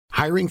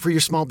Hiring for your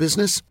small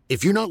business?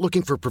 If you're not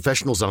looking for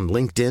professionals on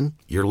LinkedIn,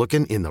 you're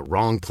looking in the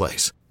wrong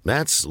place.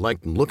 That's like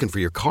looking for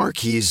your car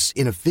keys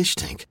in a fish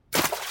tank.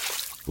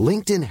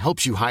 LinkedIn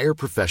helps you hire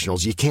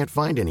professionals you can't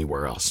find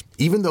anywhere else,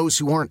 even those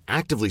who aren't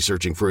actively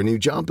searching for a new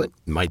job but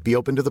might be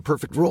open to the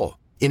perfect role.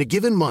 In a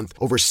given month,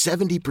 over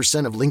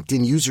 70% of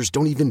LinkedIn users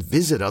don't even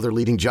visit other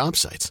leading job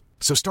sites.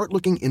 So start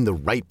looking in the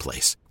right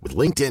place. With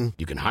LinkedIn,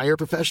 you can hire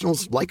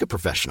professionals like a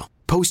professional.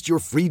 Post your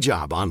free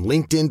job on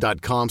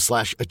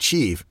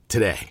linkedin.com/achieve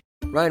today.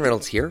 Ryan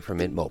Reynolds here from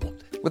Mint Mobile.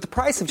 With the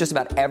price of just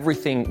about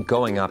everything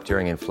going up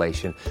during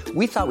inflation,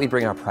 we thought we'd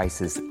bring our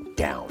prices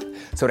down.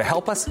 So to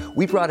help us,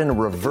 we brought in a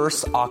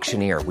reverse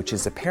auctioneer, which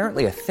is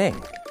apparently a thing.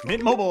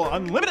 Mint Mobile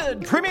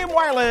Unlimited Premium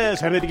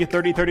Wireless. How to get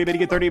 30, 30, bit to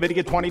get 30, bit to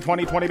get 20,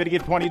 20, 20, bit to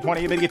get 20,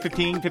 20, bit to get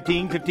 15,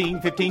 15,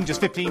 15, 15,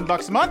 just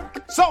 $15 a month?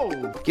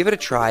 Sold! Give it a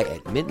try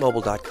at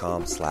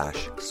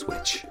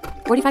mintmobile.com/switch.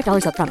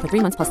 $45 up front for 3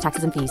 months plus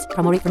taxes and fees.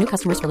 Promo rate for new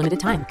customers for limited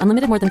time.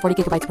 Unlimited more than 40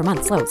 gigabytes per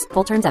month. Slows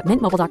full terms at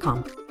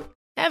mintmobile.com.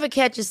 Ever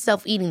catch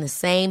yourself eating the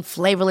same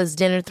flavorless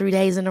dinner 3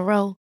 days in a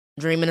row?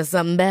 Dreaming of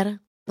something better?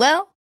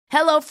 Well,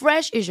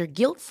 HelloFresh is your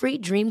guilt-free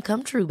dream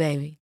come true,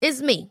 baby.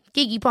 It's me,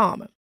 Keke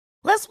Palmer.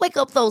 Let's wake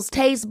up those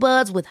taste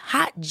buds with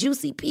hot,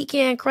 juicy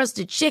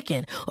pecan-crusted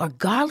chicken or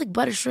garlic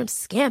butter shrimp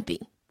scampi.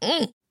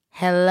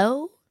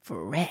 Hello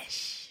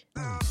Fresh.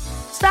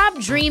 Stop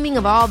dreaming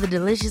of all the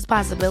delicious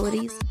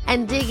possibilities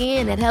and dig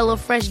in at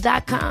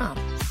HelloFresh.com.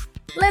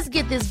 Let's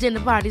get this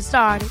dinner party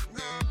started.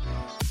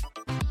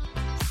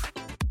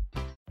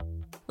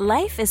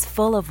 Life is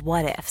full of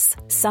what-ifs.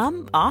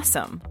 Some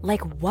awesome,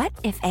 like what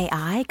if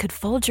AI could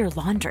fold your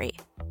laundry?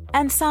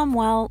 And some,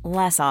 well,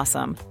 less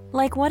awesome,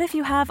 like what if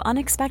you have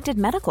unexpected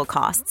medical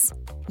costs?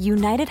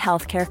 United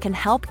Healthcare can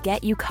help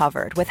get you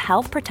covered with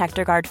Health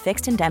Protector Guard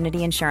fixed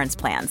indemnity insurance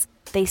plans.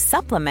 They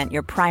supplement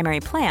your primary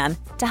plan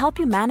to help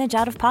you manage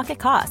out-of-pocket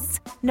costs.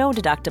 No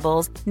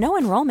deductibles, no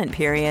enrollment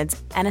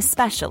periods, and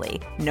especially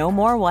no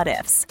more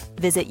what-ifs.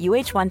 Visit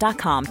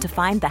uh1.com to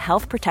find the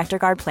Health Protector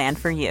Guard plan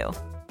for you.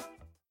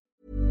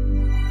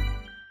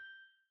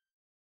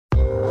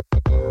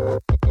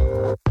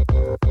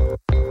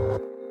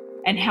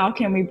 And how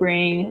can we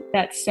bring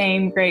that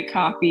same great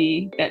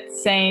copy, that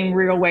same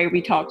real way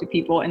we talk to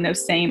people, and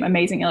those same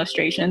amazing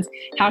illustrations?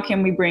 How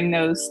can we bring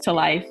those to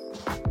life?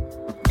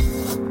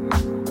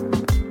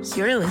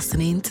 You're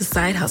listening to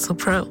Side Hustle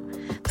Pro,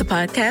 the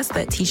podcast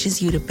that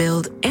teaches you to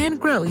build and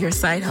grow your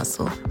side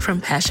hustle from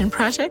passion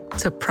project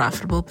to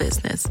profitable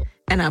business.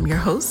 And I'm your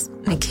host,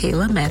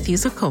 Nicaila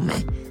Matthews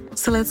Okome.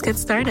 So let's get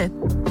started.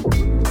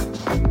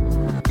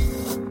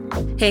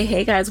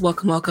 Hey guys,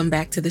 welcome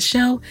back to the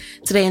show.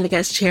 Today in the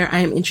guest chair, I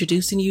am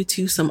introducing you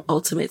to some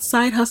ultimate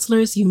side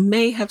hustlers. You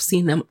may have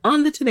seen them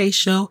on the Today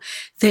Show.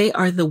 They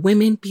are the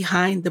women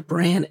behind the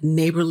brand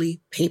Neighborly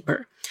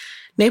Paper.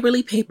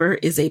 Neighborly Paper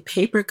is a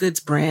paper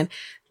goods brand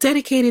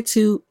dedicated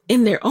to,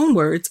 in their own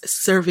words,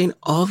 serving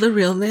all the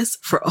realness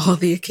for all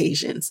the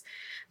occasions.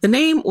 The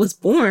name was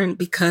born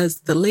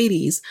because the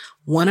ladies,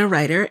 one a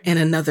writer and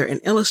another an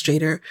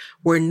illustrator,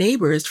 were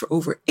neighbors for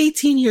over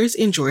 18 years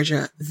in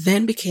Georgia,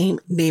 then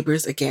became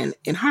neighbors again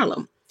in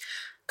Harlem.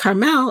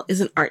 Carmel is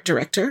an art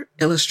director,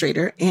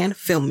 illustrator, and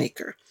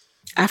filmmaker.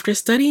 After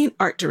studying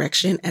art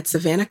direction at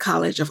Savannah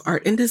College of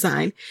Art and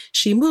Design,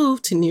 she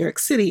moved to New York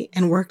City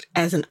and worked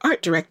as an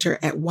art director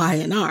at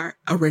Y&R,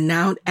 a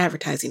renowned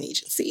advertising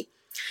agency.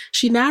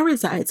 She now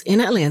resides in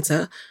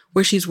Atlanta,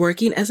 where she's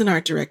working as an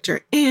art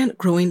director and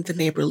growing the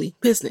Neighborly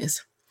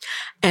business.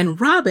 And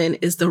Robin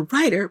is the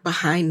writer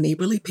behind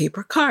Neighborly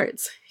Paper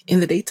cards. In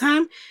the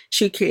daytime,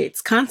 she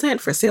creates content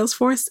for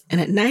Salesforce,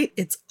 and at night,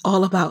 it's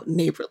all about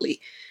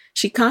Neighborly.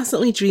 She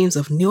constantly dreams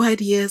of new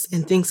ideas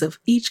and thinks of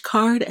each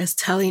card as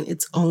telling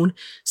its own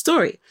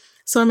story.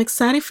 So I'm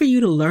excited for you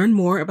to learn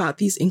more about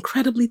these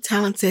incredibly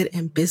talented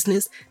and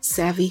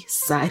business-savvy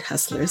side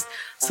hustlers.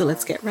 So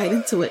let's get right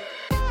into it.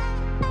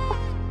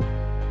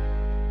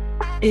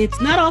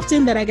 It's not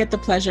often that I get the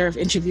pleasure of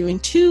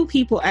interviewing two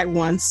people at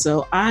once,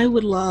 so I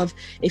would love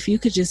if you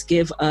could just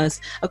give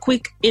us a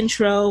quick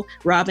intro,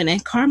 Robin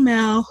and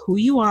Carmel, who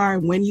you are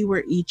and when you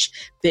were each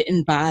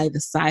bitten by the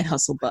side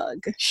hustle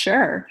bug.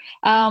 Sure.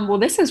 Well,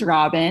 this is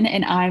Robin,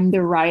 and I'm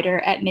the writer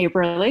at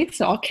Neighborly,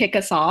 so I'll kick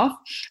us off.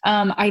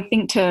 I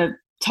think to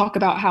talk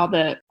about how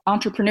the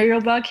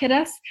entrepreneurial bug hit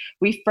us,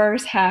 we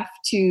first have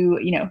to,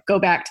 go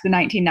back to the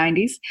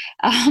 1990s.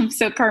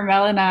 So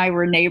Carmel and I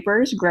were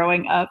neighbors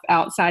growing up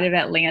outside of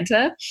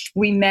Atlanta.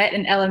 We met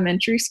in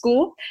elementary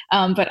school,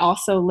 but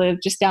also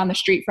lived just down the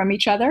street from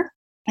each other.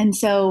 And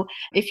so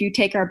if you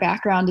take our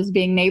background as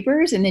being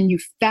neighbors and then you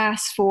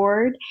fast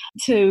forward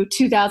to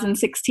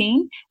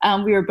 2016,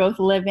 we were both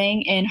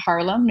living in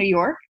Harlem, New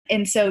York.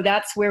 And so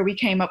that's where we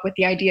came up with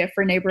the idea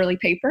for Neighborly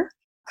Paper.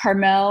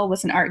 Carmel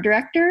was an art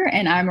director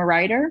and I'm a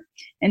writer.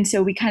 And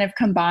so we kind of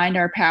combined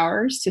our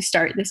powers to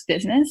start this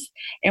business.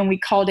 And we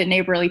called it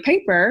Neighborly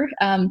Paper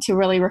to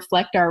really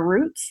reflect our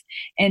roots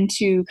and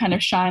to kind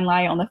of shine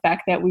light on the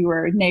fact that we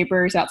were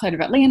neighbors outside of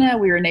Atlanta.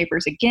 We were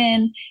neighbors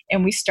again.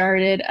 And we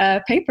started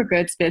a paper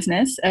goods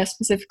business,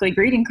 specifically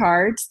greeting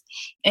cards.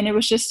 And it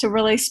was just to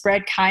really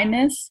spread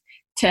kindness,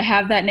 to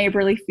have that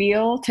neighborly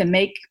feel, to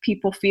make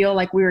people feel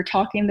like we were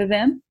talking to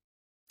them.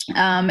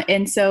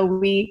 And so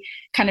we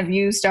kind of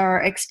used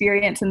our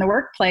experience in the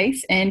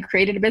workplace and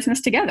created a business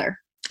together.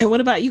 And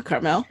what about you,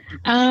 Carmel?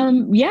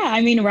 Yeah,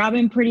 I mean,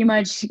 Robin pretty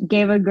much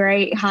gave a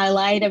great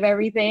highlight of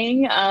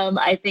everything.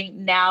 I think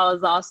now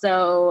is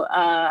also,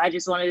 I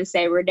just wanted to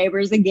say we're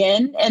neighbors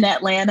again in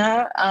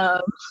Atlanta.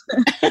 So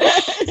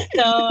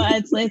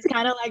it's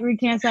kind of like we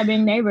can't stop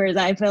being neighbors.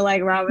 I feel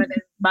like Robin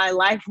is my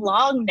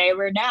lifelong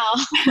neighbor now.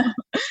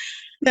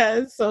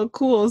 That's so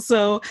cool.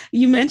 So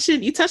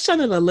you touched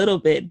on it a little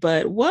bit,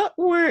 but what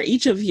were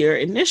each of your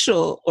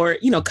initial or,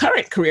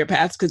 current career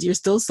paths? Because you're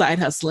still side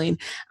hustling.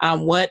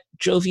 What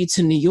drove you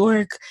to New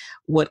York?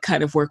 What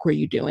kind of work were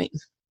you doing?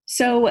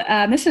 So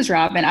this is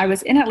Robin. I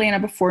was in Atlanta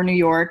before New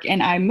York,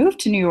 and I moved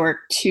to New York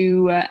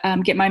to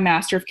get my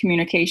Master of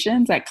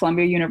Communications at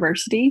Columbia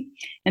University.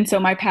 And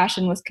so my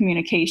passion was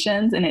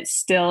communications, and it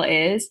still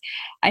is.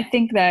 I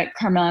think that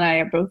Carmel and I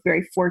are both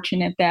very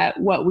fortunate that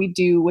what we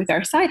do with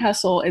our side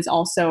hustle is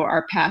also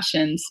our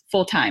passions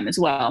full time as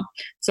well.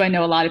 So I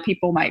know a lot of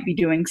people might be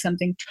doing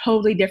something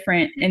totally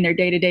different in their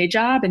day-to-day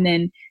job, and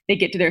then they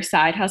get to their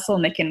side hustle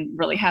and they can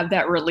really have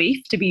that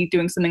relief to be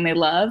doing something they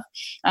love.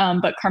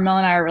 But Carmel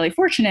and I are really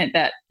fortunate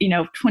that,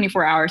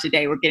 24 hours a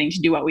day, we're getting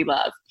to do what we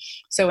love.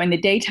 So in the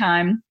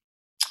daytime,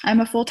 I'm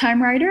a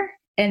full-time writer.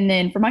 And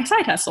then for my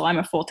side hustle, I'm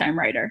a full-time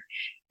writer.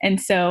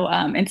 And so,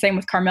 and same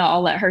with Carmel,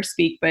 I'll let her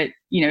speak, but,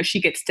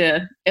 she gets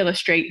to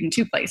illustrate in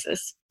two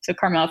places. So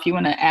Carmel, if you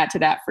want to add to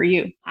that for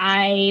you.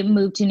 I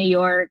moved to New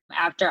York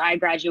after I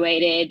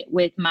graduated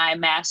with my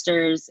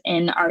master's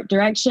in art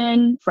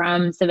direction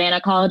from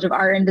Savannah College of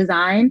Art and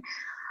Design.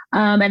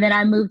 And then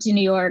I moved to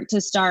New York to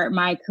start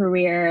my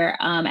career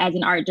as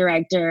an art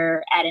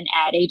director at an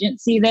ad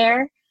agency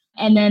there.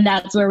 And then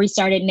that's where we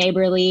started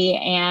Neighborly.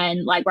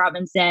 And like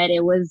Robin said,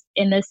 it was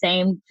in the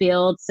same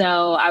field.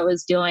 So I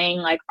was doing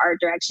like art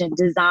direction,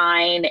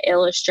 design,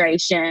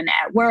 illustration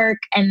at work.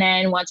 And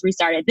then once we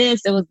started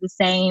this, it was the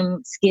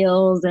same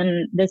skills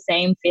and the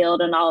same field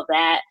and all of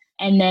that.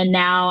 And then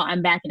now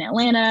I'm back in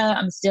Atlanta.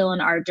 I'm still an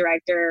art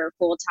director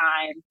full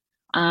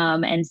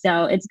time. And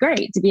so it's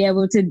great to be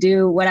able to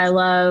do what I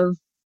love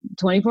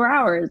 24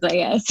 hours, I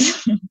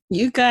guess.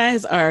 You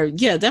guys are,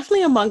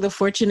 definitely among the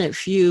fortunate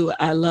few.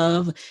 I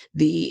love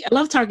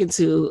talking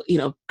to,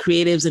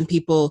 creatives and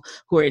people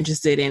who are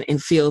interested in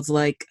fields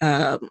like,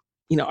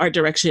 art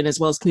direction as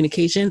well as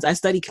communications. I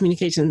studied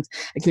communication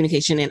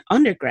in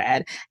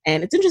undergrad.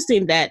 And it's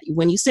interesting that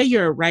when you say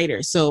you're a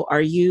writer, so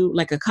are you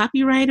like a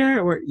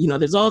copywriter or,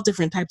 there's all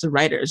different types of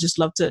writers. Just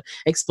love to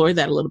explore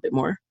that a little bit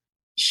more.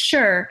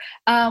 Sure.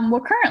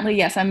 Well, currently,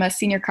 yes, I'm a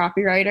senior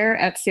copywriter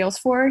at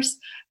Salesforce.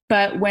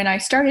 But when I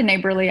started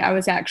Neighborly, I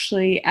was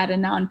actually at a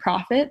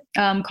nonprofit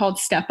called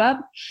Step Up.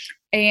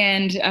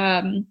 And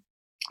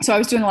so I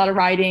was doing a lot of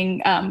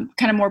writing, kind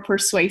of more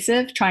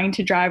persuasive, trying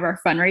to drive our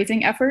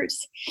fundraising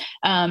efforts.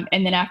 And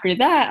then after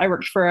that, I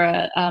worked for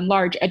a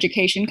large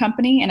education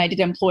company and I did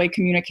employee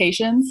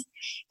communications.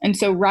 And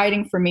so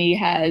writing for me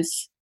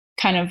has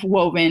kind of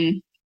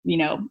woven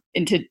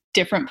into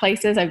different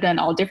places. I've done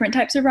all different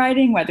types of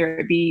writing, whether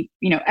it be,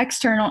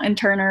 external,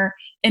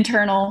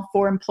 internal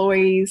for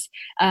employees.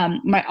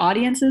 My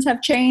audiences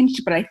have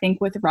changed, but I think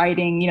with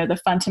writing,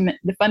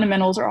 the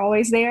fundamentals are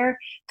always there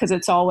because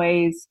it's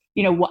always,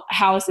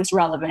 how is this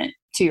relevant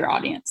to your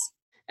audience?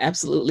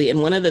 Absolutely.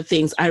 And one of the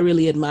things I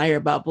really admire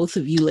about both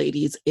of you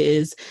ladies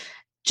is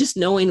just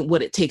knowing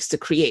what it takes to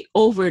create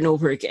over and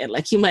over again.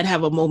 Like you might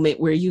have a moment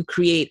where you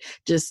create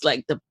just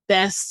like the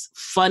best,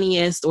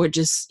 funniest, or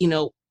just,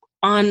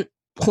 on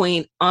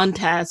point, on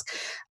task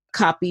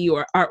copy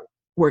or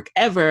artwork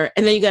ever.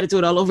 And then you got to do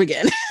it all over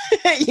again.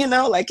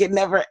 Like it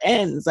never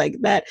ends like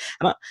that.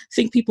 I don't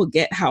think people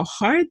get how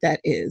hard that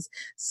is.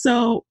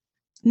 So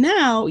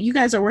now you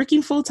guys are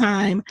working full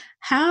time.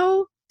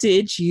 How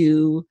did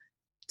you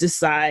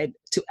decide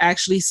to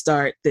actually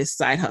start this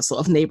side hustle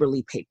of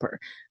Neighborly Paper?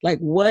 Like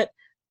what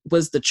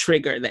was the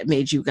trigger that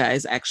made you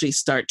guys actually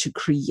start to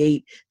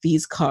create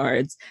these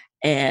cards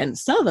and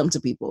sell them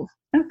to people?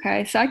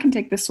 Okay, so I can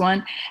take this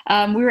one.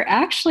 We were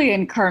actually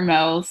in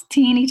Carmel's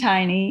teeny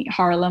tiny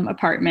Harlem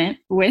apartment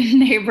when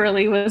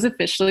Neighborly was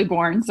officially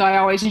born. So I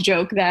always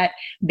joke that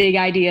big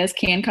ideas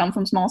can come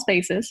from small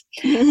spaces.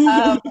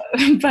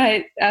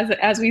 But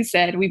as we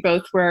said, we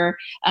both were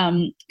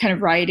kind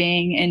of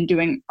writing and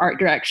doing art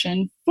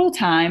direction full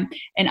time.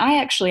 And I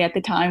actually at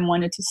the time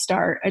wanted to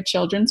start a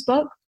children's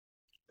book.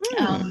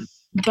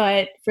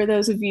 But for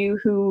those of you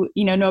who,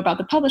 know about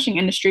the publishing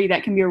industry,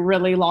 that can be a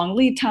really long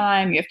lead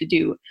time. You have to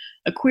do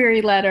a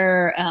query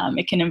letter.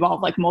 It can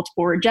involve like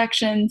multiple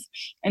rejections.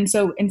 And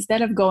so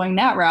instead of going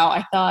that route,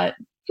 I thought,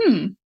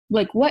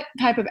 like what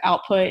type of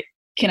output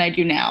can I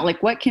do now?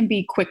 Like, what can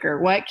be quicker?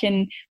 What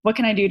can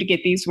I do to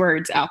get these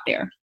words out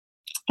there?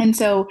 And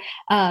so,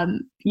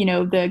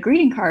 the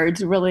greeting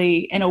cards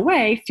really, in a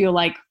way, feel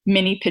like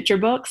mini picture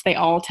books. They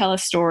all tell a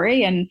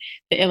story, and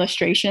the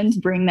illustrations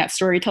bring that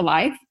story to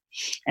life.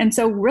 And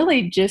so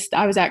really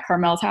I was at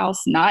Carmel's house,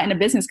 not in a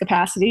business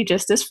capacity,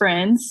 just as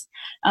friends,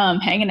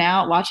 hanging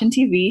out, watching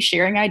TV,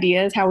 sharing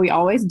ideas, how we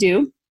always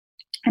do.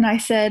 And I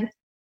said,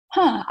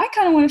 I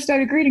kind of want to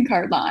start a greeting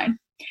card line.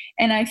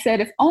 And I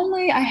said, if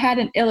only I had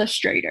an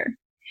illustrator.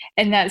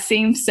 And that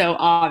seems so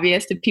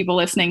obvious to people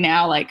listening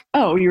now, like,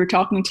 oh, you were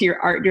talking to your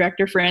art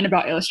director friend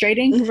about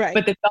illustrating. Right.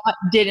 But the thought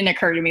didn't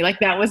occur to me. Like,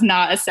 that was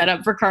not a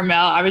setup for Carmel.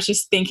 I was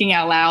just thinking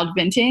out loud,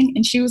 venting.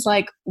 And she was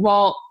like,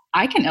 well,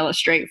 I can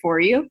illustrate for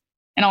you.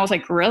 And I was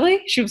like,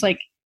 really? She was like,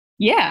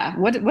 yeah.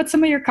 What's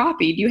some of your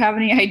copy? Do you have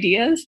any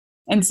ideas?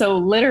 And so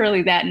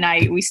literally that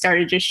night we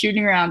started just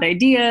shooting around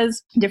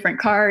ideas, different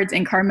cards,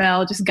 and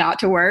Carmel just got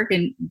to work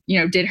and,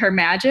 did her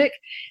magic.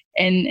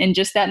 And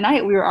just that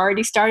night we were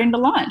already starting to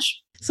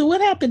launch. So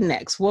what happened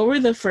next? What were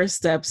the first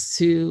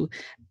steps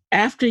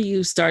after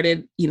you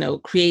started,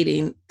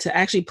 creating, to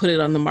actually put it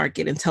on the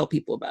market and tell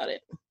people about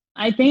it?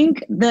 I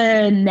think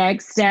the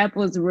next step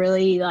was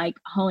really like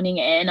honing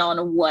in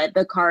on what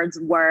the cards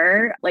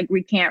were. Like,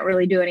 we can't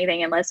really do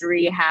anything unless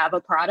we have a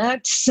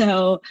product.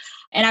 So,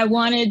 and I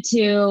wanted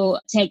to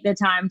take the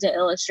time to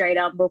illustrate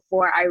them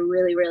before I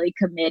really, really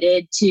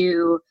committed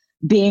to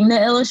being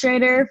the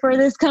illustrator for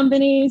this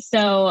company.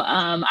 So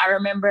I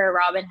remember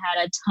Robin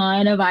had a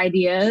ton of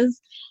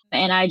ideas,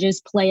 and I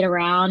just played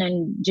around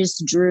and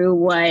just drew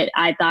what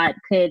I thought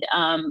could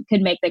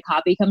make the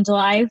copy come to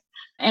life.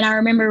 And I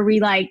remember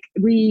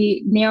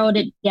we narrowed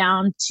it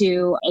down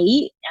to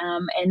 8,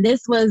 and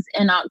this was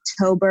in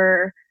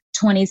October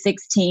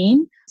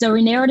 2016. So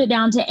we narrowed it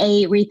down to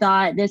 8. We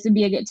thought this would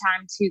be a good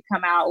time to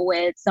come out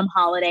with some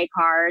holiday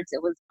cards.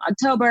 It was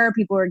October.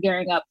 People were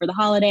gearing up for the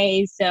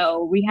holidays.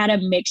 So we had a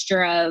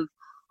mixture of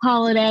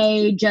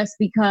holiday, just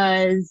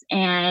because,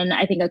 and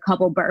I think a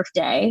couple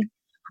birthday.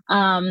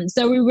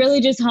 So we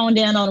really just honed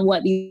in on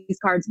what these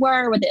cards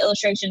were, what the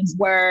illustrations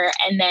were.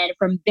 And then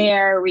from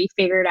there, we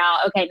figured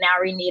out, okay,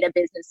 now we need a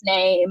business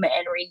name,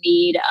 and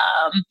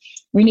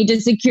we need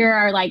to secure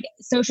our like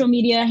social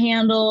media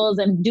handles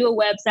and do a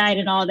website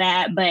and all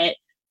that. But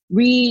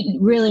we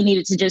really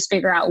needed to just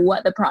figure out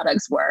what the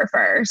products were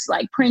first,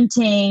 like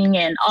printing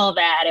and all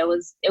that. It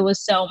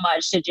was so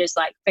much to just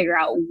like figure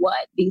out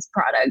what these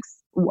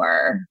products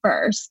were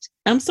first.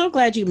 I'm so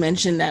glad you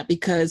mentioned that,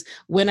 because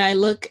when I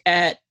look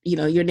at,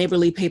 your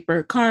Neighborly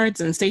paper cards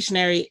and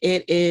stationery,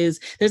 there's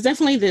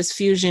definitely this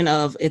fusion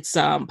of it's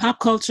pop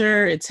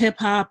culture, it's hip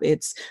hop,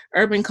 it's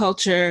urban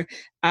culture.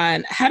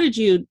 And how did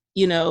you,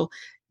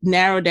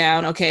 narrow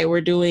down, okay,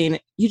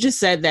 you just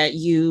said that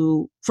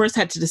you first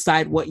had to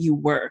decide what you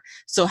were.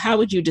 So how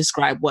would you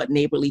describe what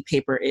Neighborly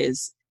paper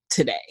is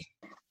today?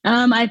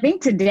 I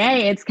think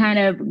today it's kind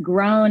of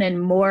grown and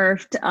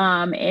morphed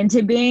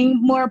into being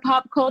more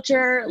pop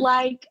culture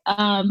like.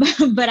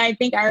 But I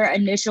think our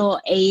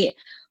initial 8,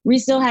 we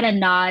still had a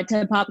nod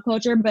to pop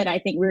culture, but I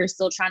think we were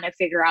still trying to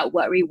figure out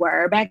what we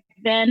were back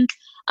then.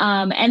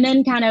 And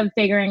then kind of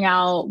figuring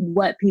out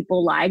what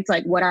people liked,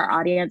 like what our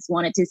audience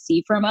wanted to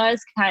see from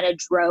us, kind of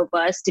drove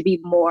us to be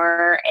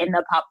more in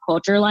the pop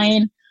culture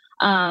lane.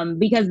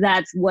 Because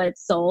that's what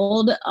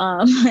sold,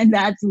 and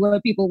that's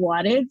what people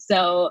wanted.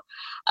 So,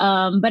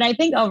 but I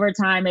think over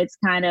time it's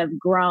kind of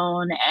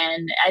grown,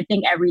 and I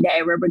think every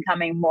day we're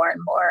becoming more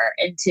and more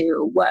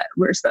into what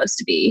we're supposed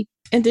to be.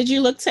 And did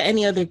you look to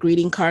any other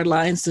greeting card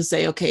lines to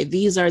say, okay,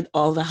 these are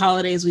all the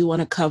holidays we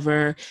want to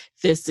cover.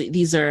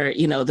 These are,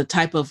 the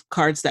type of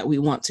cards that we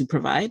want to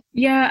provide?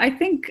 Yeah, I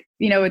think,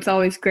 it's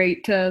always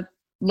great to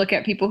look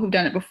at people who've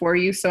done it before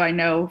you. So I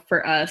know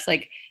for us,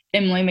 like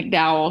Emily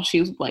McDowell,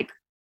 she was like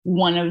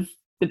one of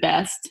the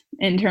best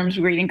in terms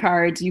of greeting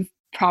cards. You've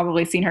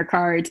probably seen her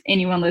cards.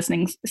 Anyone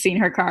listening's seen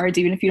her cards,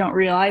 even if you don't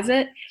realize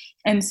it.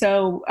 And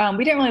so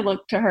we didn't really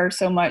look to her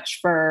so much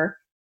for,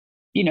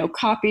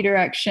 copy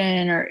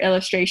direction or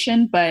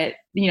illustration, but,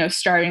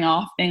 starting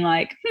off being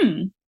like,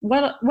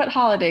 what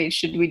holidays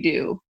should we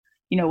do?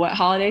 What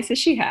holidays does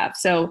she have?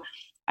 So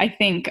I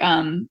think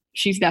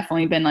she's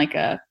definitely been like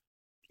a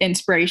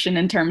inspiration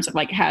in terms of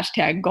like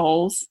hashtag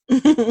goals.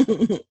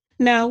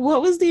 Now,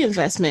 what was the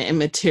investment in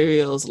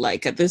materials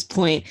like at this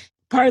point?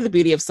 Part of the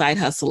beauty of side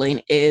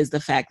hustling is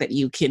the fact that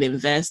you can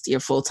invest your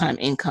full-time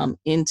income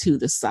into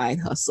the side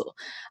hustle.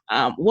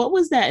 What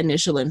was that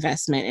initial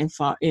investment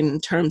in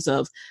terms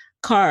of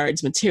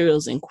cards,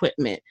 materials, and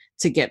equipment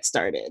to get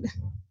started?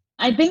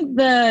 I think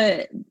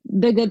the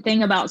good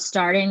thing about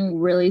starting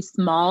really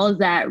small is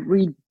that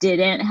we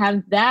didn't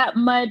have that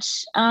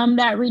much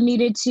that we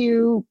needed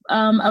to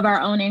of our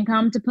own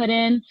income to put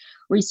in.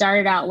 We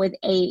started out with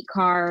 8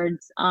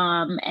 cards,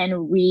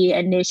 and we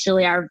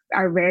initially, our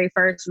very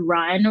first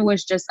run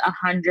was just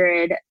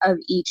 100 of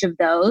each of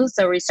those.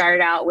 So we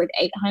started out with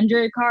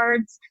 800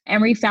 cards,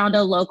 and we found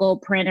a local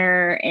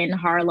printer in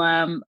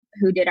Harlem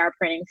who did our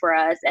printing for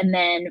us. And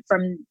then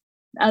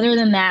other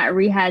than that,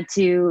 we had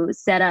to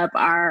set up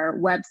our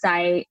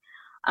website.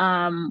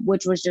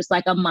 which was just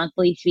like a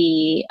monthly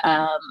fee,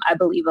 I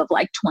believe of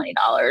like $20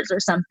 or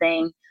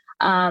something.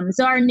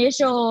 So our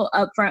initial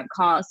upfront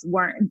costs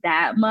weren't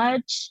that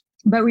much,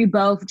 but we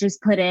both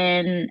just put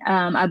in,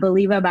 I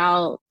believe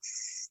about,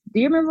 do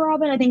you remember,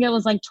 Robin? I think it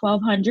was like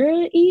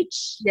 1,200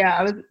 each.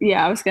 I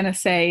was going to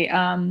say,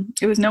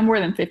 it was no more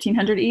than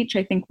 1,500 each.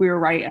 I think we were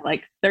right at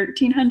like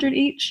 1,300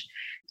 each.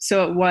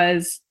 So it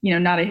was,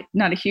 not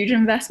a huge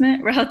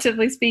investment,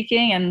 relatively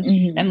speaking.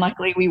 And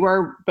luckily we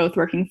were both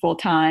working full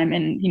time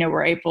and,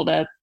 we're able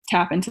to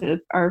tap into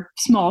our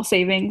small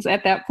savings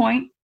at that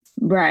point.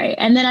 Right.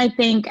 And then I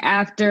think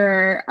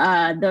after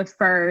the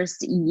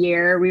first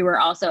year, we were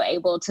also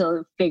able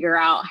to figure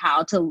out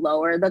how to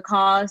lower the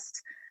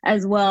cost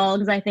as well.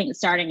 Because I think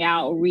starting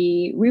out,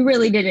 we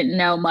really didn't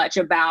know much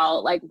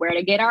about like where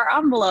to get our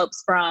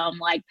envelopes from,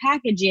 like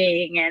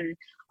packaging and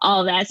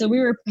all that. So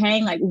we were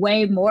paying like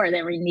way more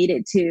than we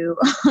needed to.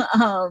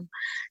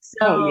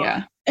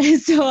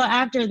 So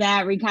after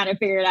that, we kind of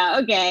figured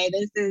out, okay,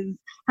 this is,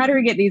 how do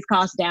we get these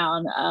costs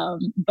down?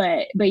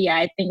 But yeah,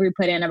 I think we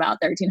put in about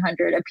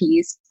 1,300 a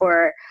piece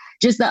for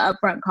just the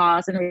upfront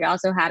costs. And we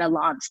also had a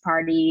launch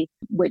party,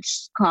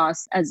 which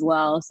costs as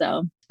well.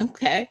 So.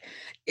 Okay.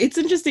 It's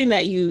interesting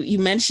that you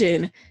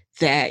mentioned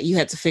that you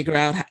had to figured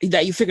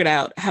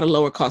out how to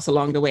lower costs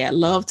along the way. I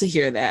love to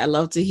hear that. I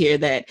love to hear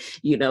that,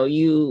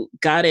 you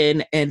got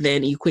in and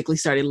then you quickly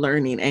started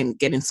learning and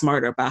getting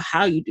smarter about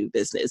how you do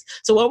business.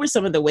 So what were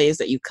some of the ways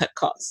that you cut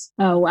costs?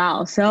 Oh,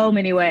 wow. So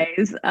many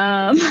ways.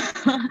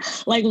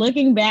 Like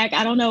looking back,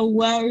 I don't know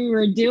what we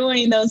were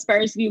doing those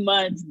first few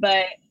months,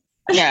 but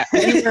yeah,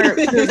 we were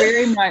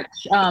very much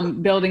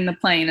building the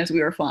plane as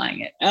we were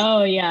flying it.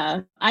 Oh,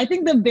 yeah. I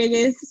think the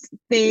biggest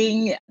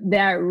thing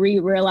that we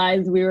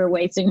realized we were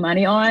wasting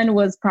money on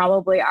was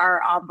probably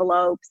our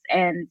envelopes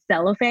and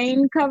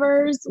cellophane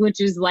covers,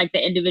 which is like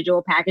the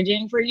individual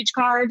packaging for each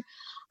card.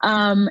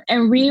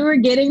 And we were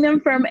getting them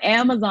from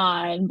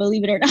Amazon,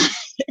 believe it or not.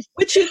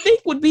 Which you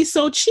think would be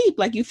so cheap.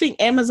 Like you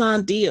think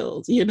Amazon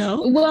deals,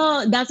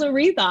 Well, that's what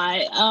we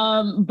thought.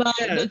 But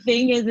the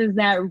thing is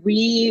that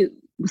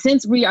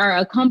since we are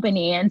a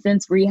company and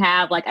since we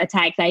have like a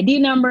tax ID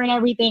number and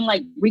everything,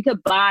 like we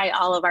could buy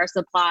all of our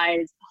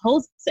supplies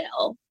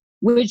wholesale,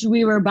 which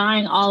we were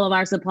buying all of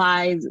our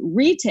supplies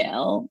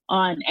retail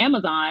on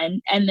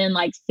Amazon and then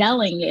like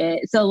selling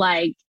it. So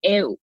like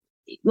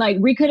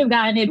we could have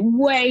gotten it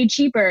way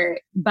cheaper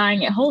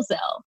buying it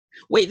wholesale.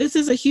 Wait, this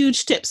is a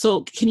huge tip.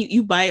 So can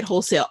you buy it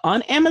wholesale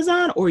on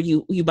Amazon or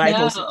you buy it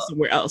wholesale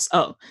somewhere else?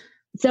 Oh.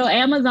 So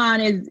Amazon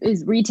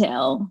is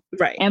retail.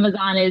 Right.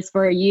 Amazon is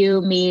for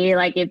you, me,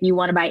 like if you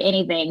want to buy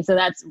anything. So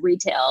that's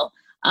retail.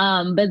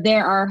 But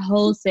there are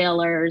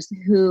wholesalers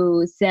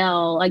who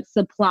sell like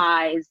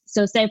supplies.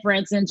 So say, for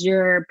instance,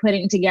 you're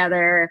putting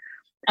together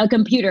a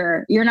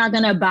computer. You're not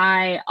going to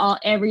buy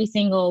every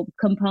single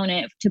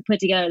component to put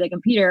together the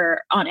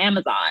computer on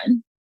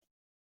Amazon.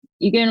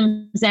 You get what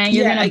I'm saying?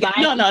 You're going to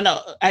buy. No.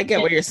 I get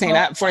what you're saying.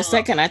 For a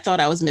second, I thought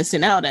I was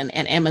missing out and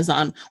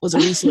Amazon was a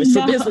resource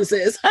for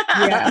businesses.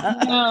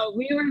 No,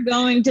 we were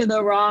going to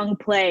the wrong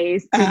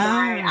place to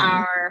buy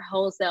our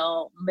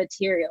wholesale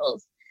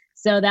materials.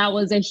 So that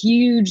was a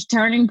huge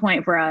turning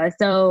point for us.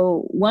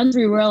 So once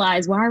we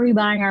realized, why are we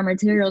buying our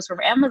materials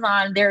from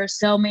Amazon? There are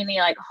so many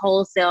like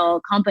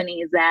wholesale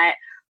companies that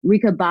we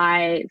could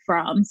buy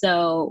from.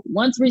 So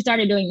once we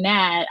started doing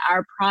that,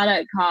 our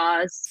product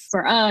costs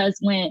for us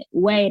went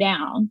way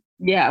down.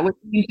 Yeah, which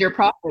means your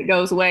profit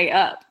goes way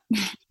up.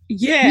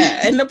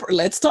 Yeah. And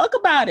let's talk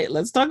about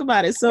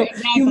it. So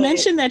You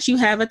mentioned that you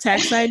have a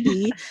tax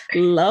ID.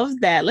 Love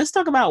that. Let's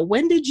talk about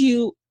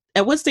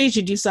at what stage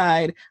did you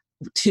decide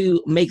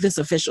to make this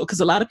official?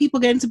 Because a lot of people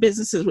get into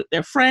businesses with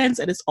their friends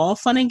and it's all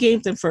fun and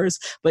games at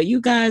first, but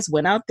you guys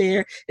went out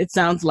there. It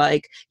sounds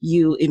like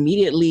you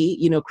immediately,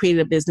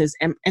 created a business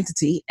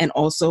entity and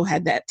also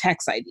had that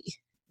tax ID.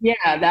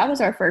 Yeah, that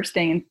was our first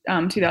thing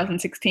in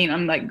 2016.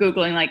 I'm like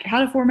Googling like how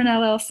to form an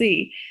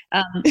LLC.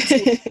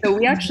 So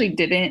we actually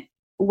didn't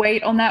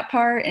wait on that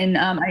part. And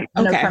I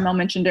know Carmel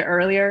mentioned it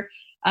earlier.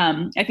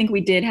 I think we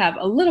did have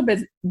a little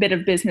bit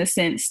of business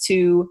sense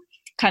to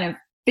kind of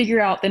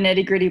figure out the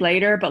nitty gritty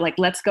later, but like,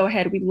 let's go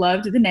ahead. We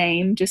loved the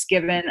name, just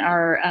given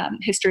our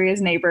history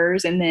as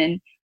neighbors, and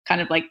then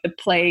kind of like the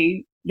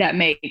play that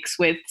makes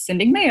with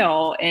sending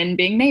mail and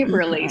being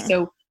neighborly. Mm-hmm.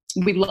 So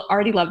we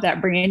already loved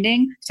that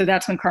branding. So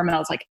that's when Carmel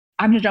was like,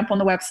 I'm going to jump on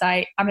the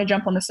website. I'm going to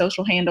jump on the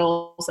social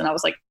handles. And I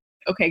was like,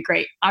 okay,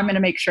 great. I'm going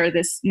to make sure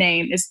this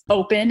name is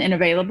open and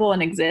available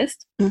and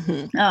exists.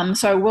 Mm-hmm.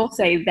 So I will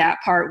say that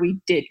part we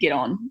did get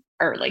on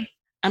early.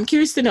 I'm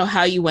curious to know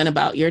how you went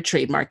about your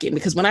trademarking,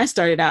 because when I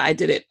started out, I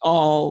did it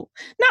all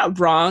not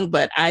wrong,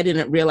 but I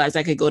didn't realize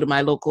I could go to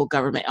my local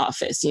government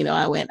office.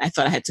 I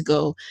thought I had to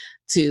go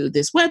to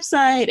this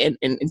website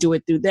and do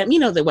it through them,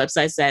 the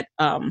websites that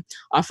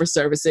offer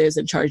services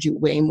and charge you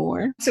way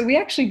more. So we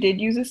actually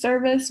did use a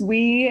service.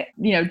 We,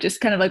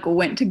 just kind of like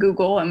went to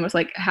Google and was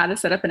like, how to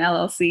set up an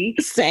LLC.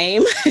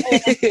 Same.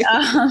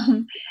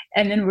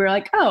 And then we were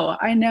like, oh,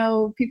 I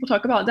know people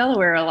talk about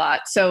Delaware a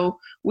lot. So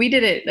we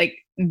did it like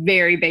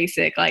very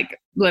basic, like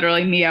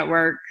literally me at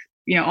work,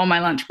 on my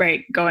lunch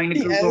break, going to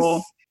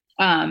Google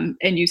and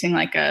using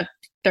like a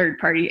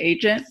third-party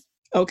agent.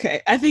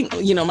 Okay. I think,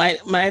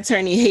 my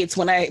attorney hates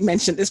when I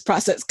mention this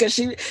process because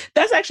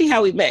that's actually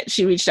how we met.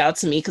 She reached out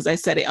to me because I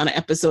said it on an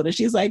episode and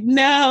she's like,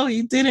 no,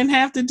 you didn't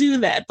have to do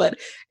that. But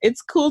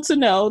it's cool to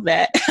know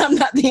that I'm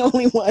not the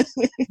only one.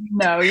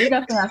 No, you're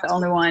definitely not the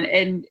only one.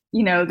 And,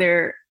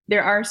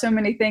 there are so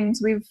many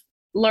things we've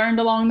learned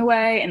along the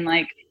way and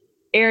like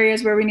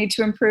areas where we need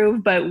to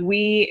improve. But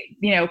we,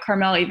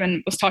 Carmel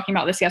even was talking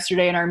about this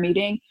yesterday in our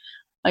meeting.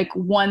 Like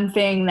one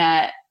thing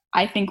that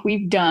I think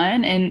we've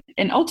done, and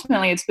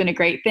ultimately it's been a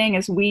great thing,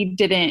 is we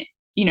didn't,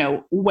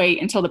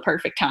 wait until the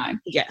perfect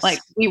time. Yes. Like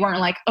we weren't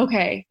like,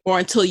 okay. Or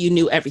until you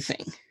knew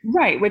everything.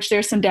 Right. Which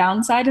there's some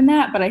downside in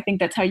that, but I think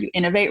that's how you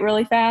innovate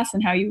really fast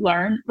and how you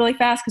learn really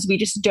fast because we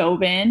just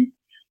dove in.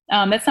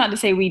 That's not to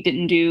say we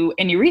didn't do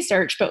any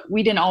research, but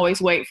we didn't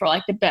always wait for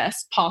like the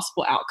best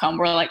possible outcome.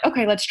 We're like,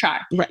 okay, let's try.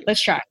 Right.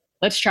 Let's try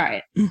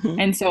it. Mm-hmm.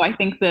 And so I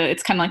think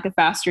it's kind of like the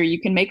faster you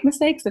can make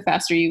mistakes, the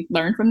faster you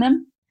learn from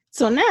them.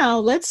 So now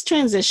let's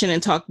transition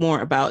and talk more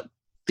about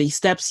the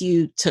steps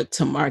you took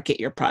to market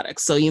your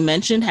products. So you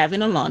mentioned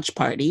having a launch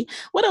party.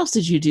 What else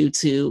did you do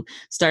to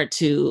start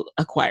to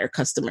acquire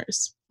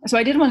customers? So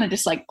I did want to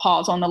just like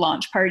pause on the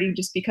launch party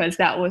just because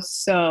that was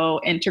so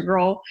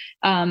integral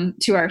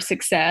to our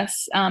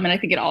success. And I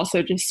think it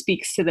also just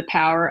speaks to the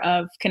power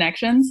of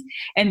connections.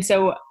 And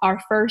so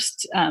our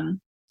first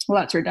well,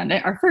 that's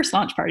redundant. Our first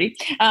launch party.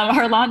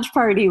 Our launch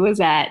party was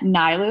at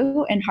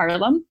Nilu in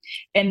Harlem.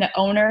 And the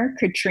owner,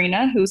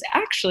 Katrina, who's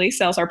actually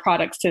sells our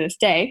products to this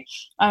day,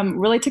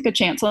 really took a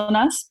chance on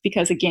us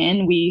because,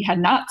 again, we had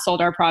not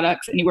sold our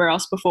products anywhere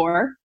else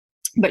before.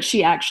 But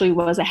she actually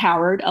was a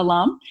Howard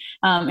alum,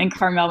 and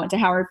Carmel went to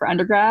Howard for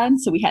undergrad.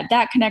 So we had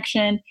that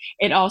connection.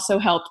 It also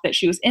helped that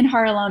she was in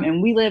Harlem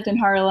and we lived in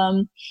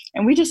Harlem.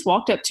 And we just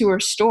walked up to her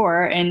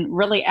store and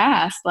really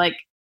asked, like,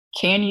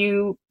 can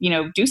you,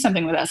 do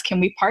something with us? Can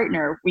we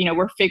partner?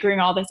 We're figuring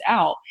all this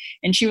out.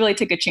 And she really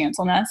took a chance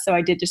on us. So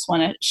I did just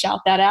want to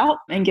shout that out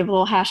and give a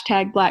little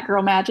hashtag Black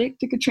Girl Magic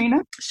to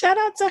Katrina. Shout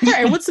out to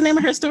her. What's the name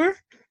of her store?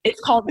 It's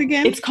called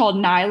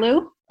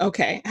Nilu.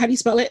 Okay. How do you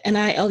spell it?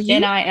 Nilu?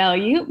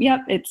 Nilu.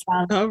 Yep. It's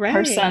all right.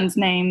 Her son's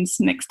names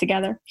mixed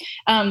together.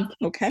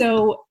 Okay.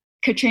 So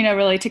Katrina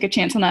really took a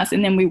chance on us.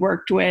 And then we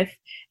worked with,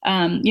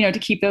 to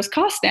keep those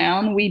costs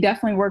down. We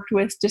definitely worked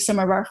with just some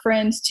of our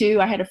friends too.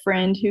 I had a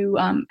friend who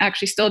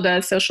actually still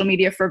does social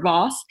media for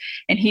Voss,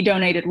 and he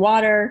donated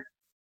water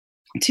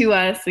to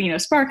us,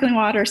 sparkling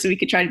water, so we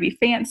could try to be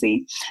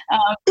fancy.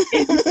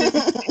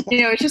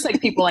 It's just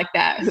like people like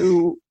that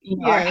who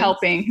are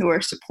helping, who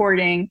are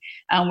supporting.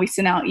 We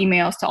sent out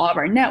emails to all of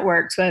our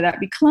networks, whether that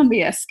be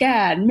Columbia,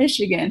 SCAD,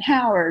 Michigan,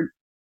 Howard.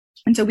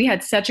 And so we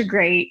had such a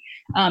great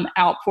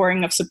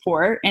outpouring of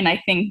support. And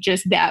I think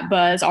just that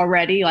buzz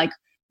already, like,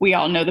 we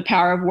all know the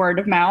power of word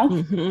of mouth.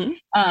 Mm-hmm.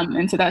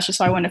 And so that's just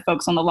why I wanted to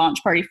focus on the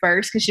launch party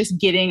first, because just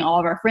getting all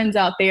of our friends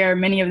out there,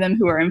 many of them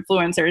who are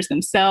influencers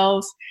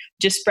themselves,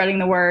 just spreading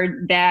the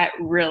word, that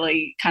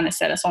really kind of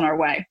set us on our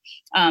way.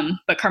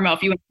 But Carmel,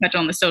 if you want to touch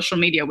on the social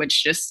media,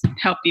 which just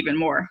helped even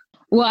more.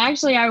 Well,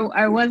 actually,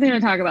 I was going to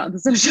talk about the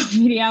social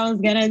media. I was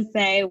going to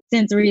say,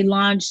 since we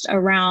launched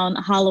around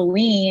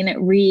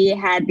Halloween, we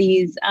had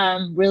these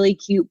really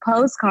cute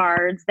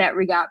postcards that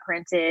we got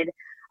printed.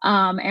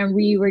 And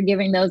we were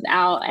giving those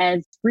out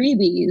as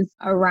freebies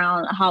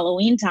around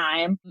Halloween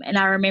time. And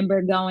I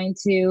remember going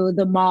to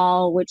the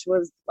mall, which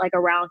was like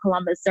around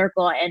Columbus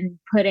Circle, and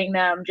putting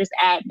them just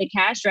at the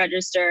cash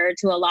register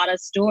to a lot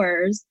of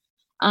stores.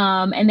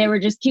 And they were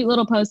just cute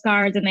little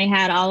postcards, and they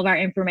had all of our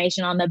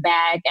information on the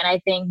bag. And I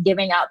think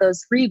giving out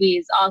those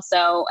freebies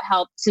also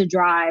helped to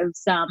drive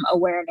some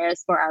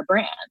awareness for our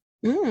brand.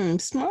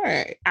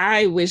 Smart.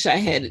 I wish I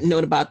had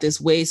known about this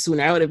way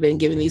sooner. I would have been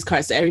giving these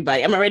cards to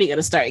everybody. I'm already going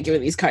to start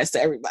giving these cards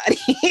to everybody.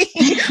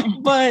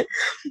 But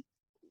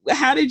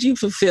how did you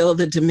fulfill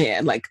the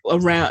demand, like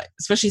around,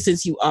 especially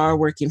since you are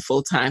working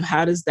full time?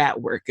 How does that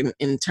work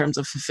in terms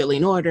of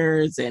fulfilling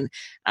orders and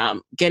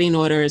getting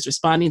orders,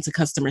 responding to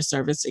customer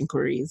service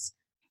inquiries?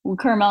 Well,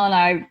 Carmel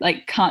and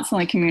I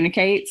constantly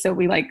communicate. So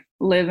we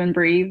live and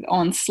breathe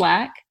on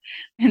Slack.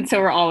 And so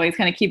we're always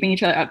kind of keeping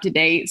each other up to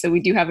date. So we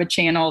do have a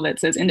channel that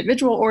says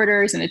individual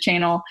orders and a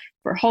channel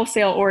for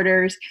wholesale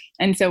orders.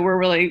 And so we're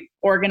really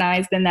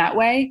organized in that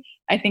way.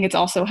 I think it's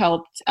also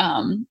helped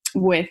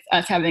with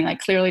us having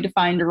clearly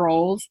defined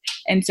roles.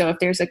 And so if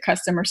there's a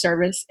customer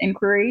service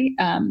inquiry,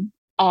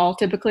 I'll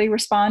typically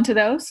respond to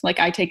those.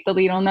 I take the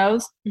lead on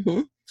those.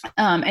 Mm-hmm.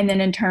 And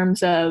then in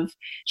terms of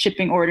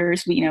shipping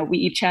orders, we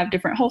each have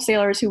different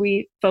wholesalers who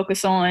we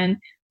focus on.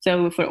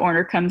 So if an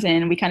order comes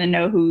in, we kind of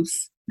know who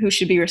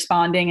should be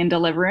responding and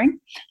delivering.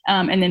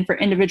 And then for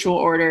individual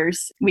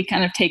orders, we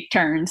kind of take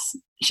turns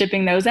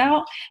shipping those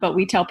out, but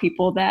we tell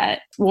people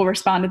that we'll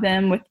respond to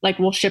them with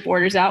we'll ship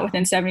orders out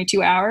within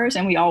 72 hours.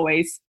 And we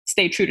always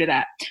stay true to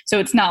that. So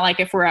it's not like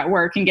if we're at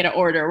work and get an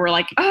order, we're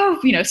like, oh,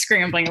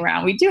 scrambling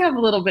around. We do have a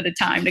little bit of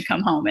time to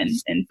come home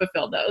and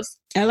fulfill those.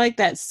 I like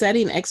that.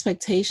 Setting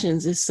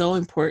expectations is so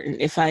important.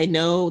 If I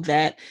know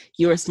that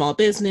you're a small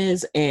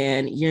business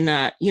and you're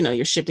not,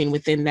 you're shipping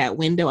within that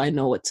window, I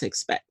know what to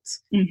expect.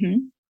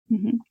 Mm-hmm.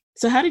 Mm-hmm.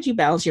 So how did you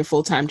balance your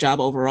full-time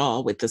job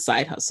overall with the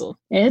side hustle?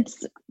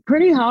 It's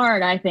pretty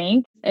hard, I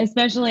think,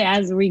 especially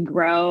as we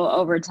grow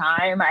over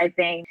time. I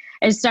think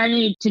it's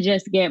starting to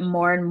just get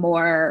more and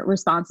more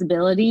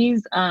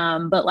responsibilities.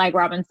 But like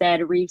Robin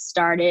said, we've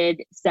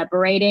started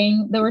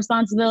separating the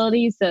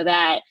responsibilities so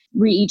that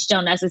we each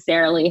don't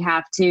necessarily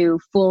have to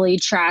fully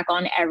track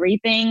on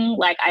everything.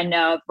 Like I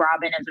know if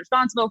Robin is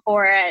responsible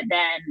for it,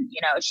 then,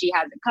 she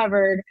has it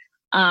covered.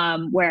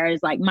 Whereas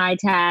like my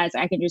tasks,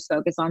 I can just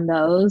focus on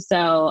those.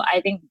 So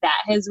I think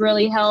that has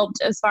really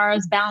helped as far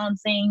as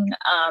balancing,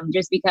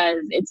 just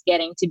because it's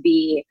getting to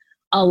be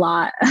a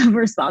lot of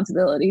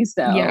responsibility.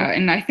 So yeah.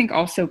 And I think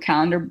also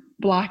calendar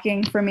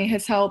blocking for me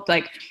has helped.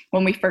 Like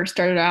when we first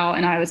started out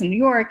and I was in New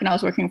York and I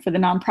was working for the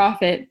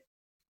nonprofit,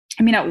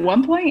 at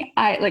one point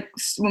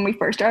when we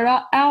first started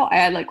out, I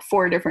had like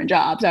 4 different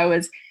jobs. I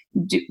was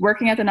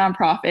working at the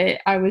nonprofit,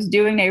 I was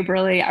doing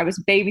Neighborly, I was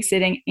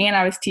babysitting, and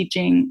I was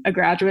teaching a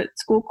graduate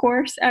school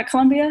course at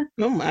Columbia.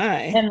 Oh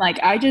my. And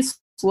I just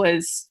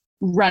was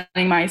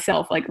running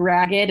myself like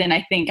ragged. And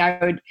I think I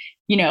would,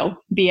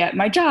 be at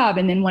my job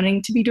and then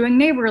wanting to be doing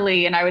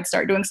Neighborly, and I would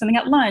start doing something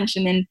at lunch.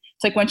 And then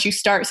it's like, once you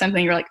start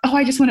something, you're like, oh,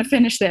 I just want to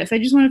finish this. I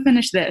just want to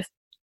finish this.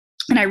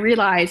 And I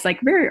realized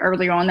very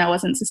early on that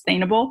wasn't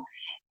sustainable.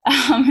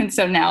 And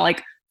so now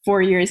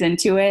 4 years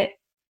into it,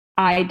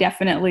 I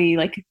definitely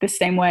the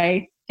same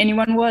way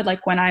anyone would,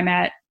 when I'm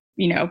at,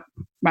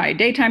 my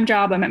daytime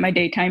job, I'm at my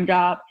daytime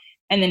job.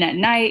 And then at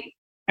night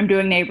I'm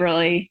doing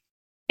Neighborly,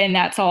 and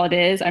that's all it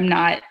is. I'm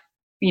not,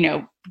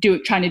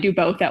 trying to do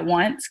both at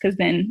once, because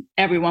then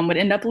everyone would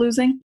end up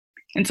losing.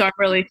 And so I'm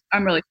really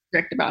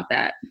strict about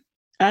that.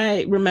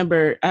 I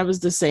remember I was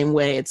the same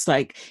way. It's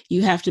like,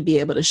 you have to be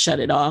able to shut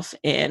it off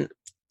and,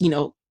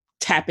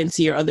 tap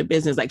into your other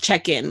business,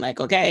 check in,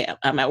 okay,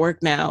 I'm at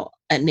work now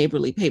at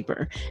Neighborly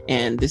Paper,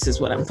 and this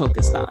is what I'm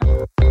focused on.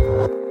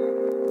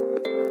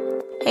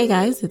 Hey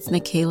guys, it's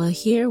Nikayla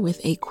here with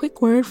a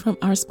quick word from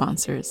our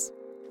sponsors.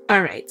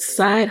 All right,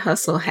 side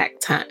hustle hack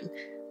time.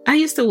 I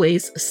used to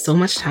waste so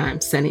much time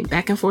sending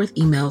back and forth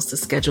emails to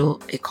schedule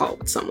a call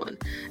with someone.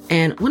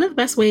 And one of the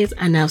best ways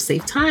I now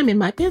save time in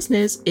my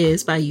business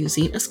is by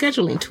using a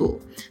scheduling tool.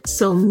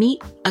 So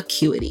meet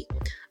Acuity.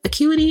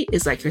 Acuity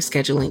is like your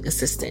scheduling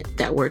assistant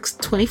that works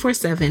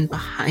 24/7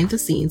 behind the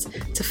scenes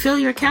to fill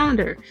your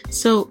calendar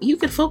so you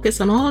can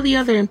focus on all the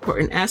other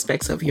important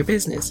aspects of your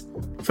business.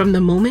 From the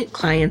moment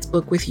clients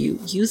book with you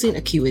using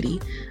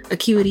Acuity,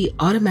 Acuity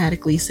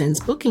automatically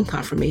sends booking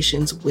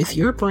confirmations with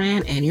your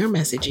brand and your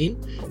messaging.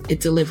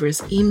 It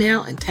delivers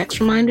email and text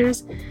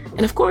reminders.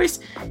 And of course,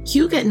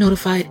 you get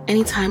notified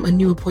anytime a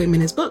new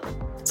appointment is booked.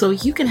 So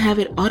you can have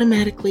it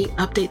automatically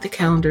update the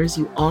calendars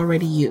you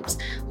already use,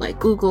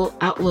 like Google,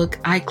 Outlook,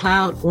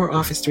 iCloud, or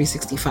Office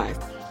 365.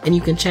 And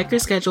you can check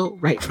your schedule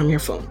right from your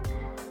phone.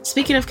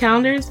 Speaking of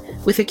calendars,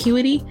 with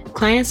Acuity,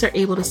 clients are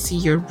able to see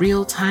your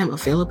real-time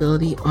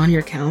availability on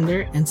your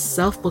calendar and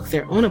self-book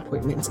their own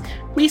appointments,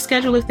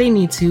 reschedule if they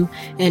need to,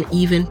 and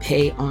even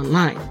pay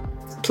online.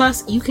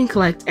 Plus, you can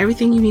collect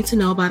everything you need to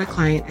know about a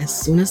client as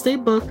soon as they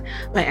book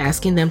by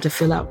asking them to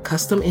fill out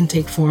custom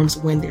intake forms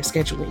when they're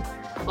scheduling.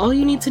 All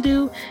you need to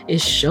do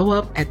is show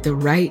up at the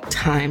right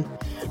time.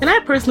 And I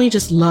personally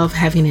just love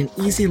having an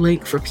easy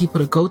link for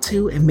people to go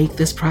to and make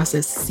this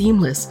process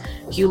seamless.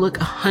 You look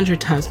 100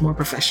 times more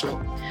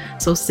professional.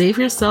 So save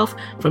yourself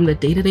from the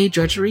day-to-day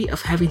drudgery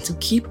of having to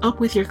keep up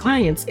with your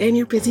clients and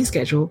your busy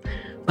schedule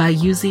by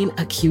using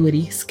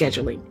Acuity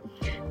Scheduling.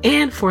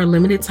 And for a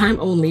limited time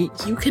only,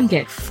 you can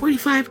get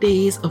 45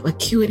 days of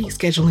Acuity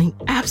Scheduling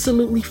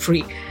absolutely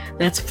free.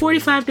 That's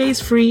 45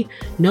 days free,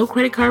 no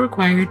credit card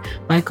required,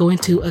 by going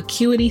to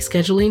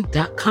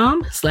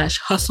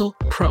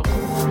acuityscheduling.com/hustlepro.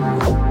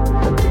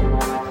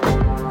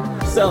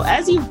 So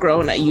as you've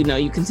grown,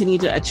 you continue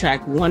to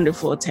attract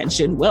wonderful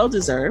attention,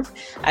 well-deserved.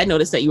 I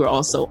noticed that you were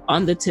also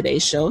on the Today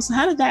Show. So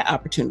how did that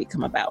opportunity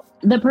come about?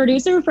 The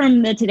producer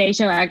from the Today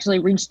Show actually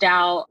reached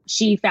out.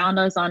 She found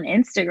us on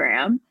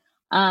Instagram.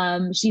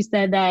 She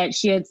said that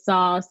she had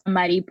saw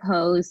somebody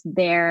post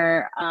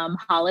their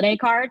holiday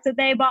cards that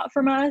they bought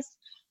from us.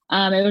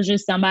 It was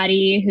just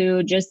somebody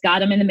who just got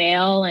them in the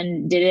mail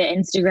and did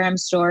an Instagram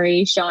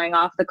story showing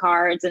off the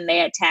cards, and they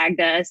had tagged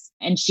us,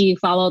 and she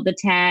followed the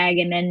tag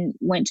and then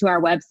went to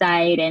our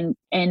website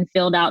and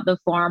filled out the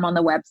form on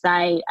the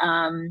website,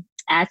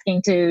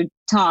 asking to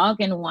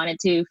talk and wanted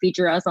to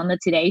feature us on the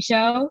Today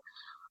Show.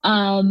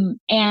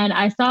 And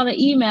I saw the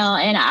email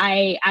and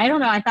I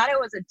don't know, I thought it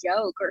was a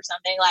joke or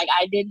something.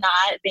 I did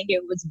not think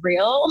it was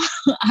real.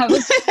 I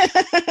was,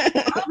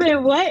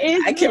 what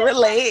is I can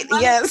relate.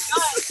 Yes.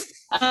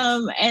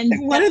 And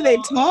what are they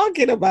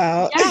talking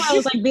about? Yeah, I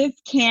was like, this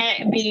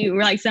can't be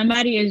like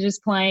somebody is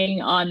just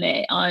playing on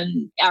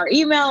our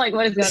email. Like,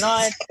 what is going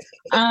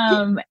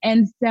on?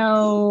 And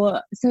so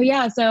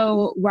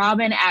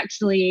Robin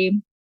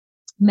actually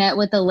met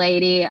with the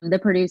lady, the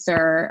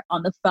producer,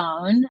 on the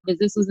phone because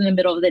this was in the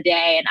middle of the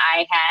day and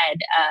I had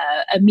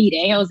a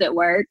meeting. I was at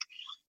work.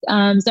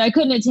 So I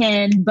couldn't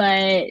attend,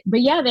 but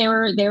yeah, they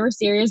were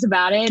serious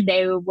about it.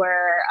 They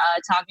were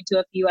talking to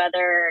a few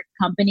other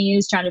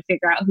companies trying to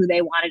figure out who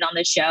they wanted on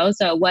the show.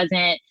 So it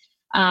wasn't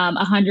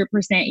 100%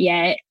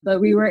 yet, but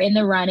we were in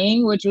the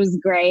running, which was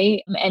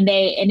great. And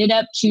they ended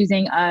up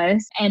choosing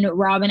us. And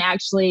Robin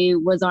actually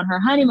was on her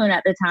honeymoon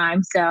at the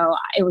time, so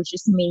it was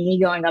just me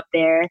going up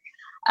there.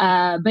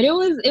 But it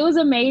was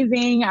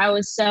amazing. I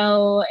was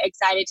so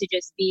excited to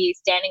just be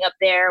standing up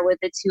there with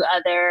the two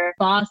other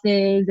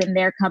bosses, and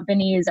their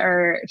companies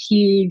are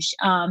huge.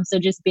 So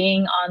just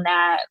being on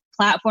that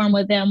platform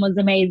with them was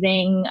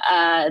amazing.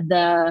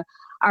 The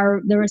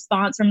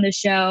response from the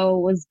show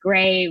was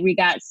great. We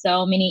got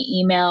so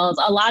many emails,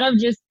 a lot of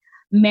just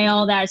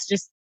mail that's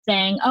just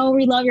saying, "Oh,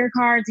 we love your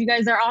cards. You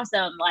guys are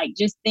awesome." Like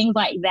just things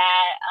like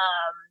that.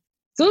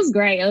 So it was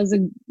great.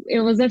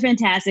 It was a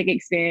fantastic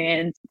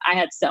experience. I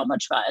had so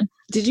much fun.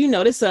 Did you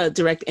notice a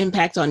direct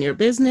impact on your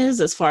business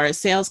as far as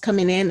sales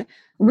coming in?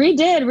 We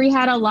did. We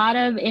had a lot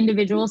of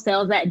individual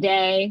sales that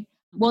day.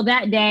 Well,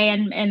 that day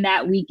and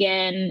that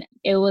weekend,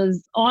 it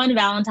was on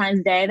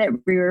Valentine's Day that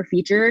we were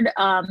featured.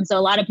 So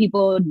a lot of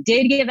people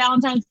did get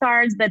Valentine's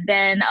cards, but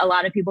then a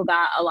lot of people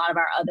got a lot of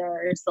our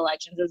other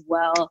selections as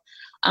well.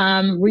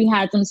 We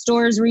had some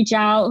stores reach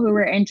out who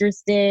were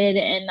interested,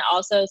 and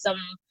also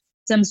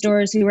some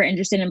stores who were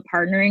interested in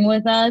partnering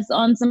with us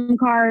on some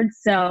cards.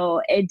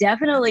 So it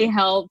definitely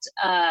helped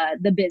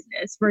the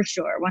business for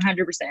sure,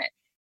 100%.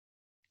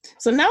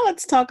 So now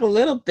let's talk a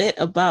little bit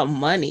about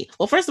money.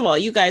 Well, first of all,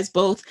 you guys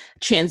both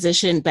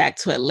transitioned back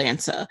to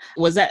Atlanta.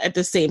 Was that at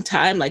the same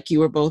time? Like you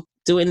were both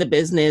doing the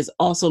business,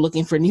 also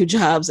looking for new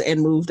jobs,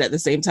 and moved at the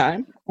same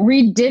time?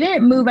 We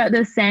didn't move at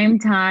the same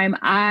time.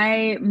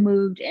 I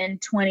moved in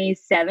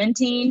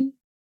 2017.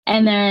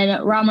 And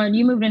then Ramon,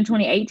 you moved in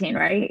 2018,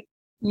 right?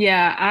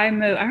 Yeah, I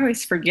moved. I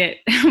always forget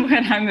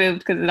when I moved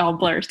because it all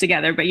blurs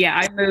together. But yeah,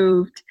 I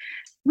moved.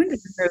 When did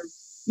I move?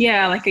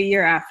 Yeah, like a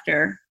year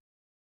after.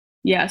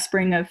 Yeah,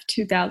 spring of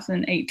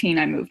 2018,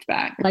 I moved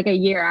back. Like a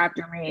year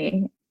after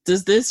me.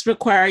 Does this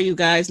require you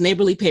guys,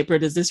 Neighborly Paper,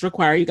 does this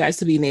require you guys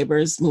to be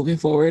neighbors moving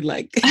forward?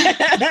 Like,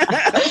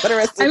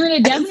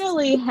 it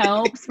definitely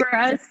helps for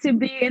us to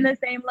be in the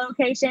same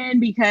location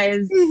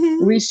because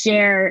we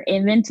share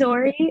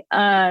inventory.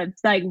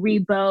 It's like we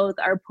both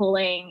are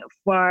pulling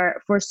for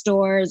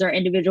stores or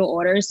individual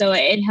orders. So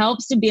it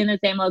helps to be in the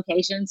same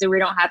location so we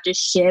don't have to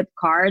ship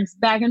cards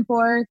back and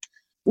forth,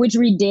 which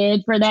we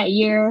did for that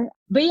year.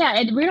 But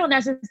yeah, we don't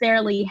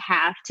necessarily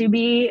have to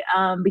be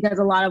because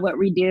a lot of what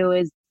we do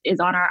is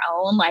on our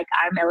own. Like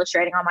I'm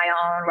illustrating on my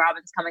own,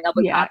 Robin's coming up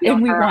with copy and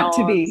on we her want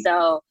own. to be.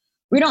 So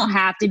we don't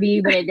have to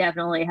be, but it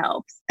definitely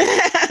helps.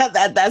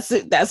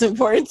 That's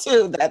important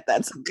too.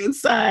 That's a good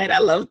sign. I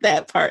love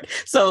that part.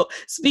 So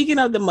speaking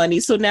of the money,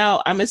 so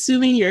now I'm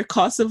assuming your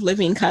cost of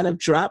living kind of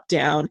dropped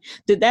down.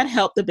 Did that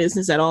help the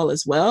business at all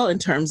as well in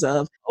terms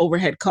of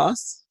overhead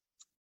costs?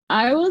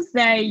 I will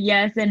say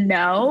yes and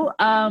no.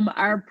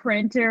 Our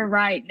printer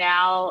right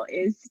now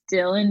is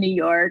still in New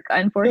York,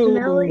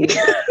 unfortunately.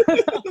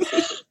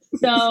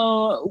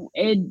 So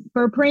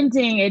for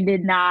printing, it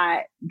did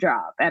not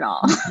drop at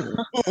all.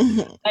 But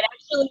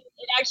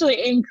it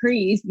actually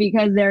increased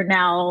because they're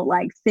now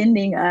like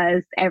sending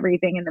us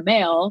everything in the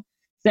mail.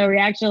 So we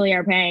actually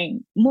are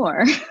paying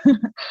more.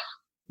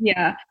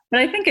 Yeah, but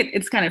I think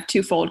it's kind of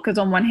twofold because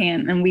on one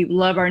hand, and we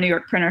love our New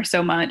York printer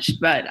so much,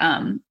 but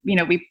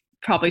we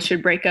probably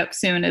should break up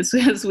soon as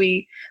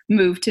we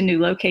move to new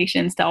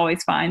locations to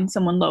always find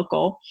someone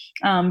local.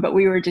 But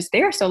we were just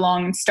there so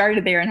long and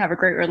started there and have a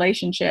great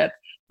relationship.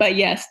 But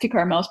yes, to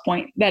Carmel's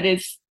point, that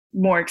is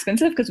more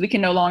expensive because we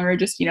can no longer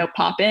just,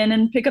 pop in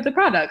and pick up the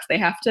products. They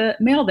have to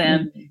mail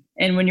them. Mm-hmm.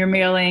 And when you're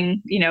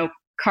mailing,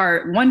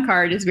 one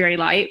card is very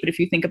light. But if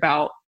you think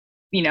about,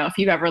 if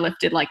you've ever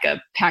lifted like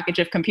a package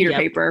of computer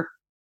paper,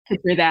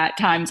 picture that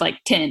times like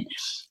 10.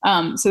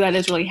 So that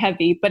is really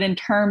heavy. But in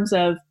terms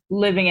of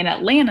living in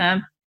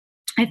Atlanta,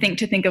 I think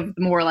to think of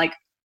the more like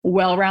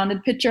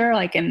well-rounded picture,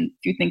 like, and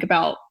if you think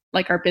about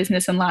like our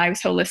business and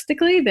lives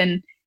holistically,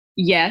 then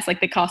yes,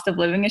 like the cost of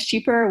living is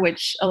cheaper,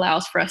 which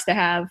allows for us to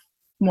have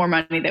more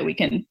money that we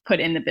can put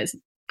into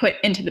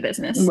the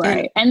business.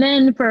 Right. And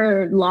then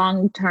for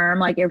long term,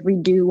 like if we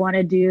do want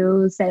to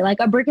do, say, like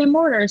a brick and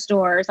mortar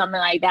store or something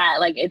like that,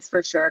 like it's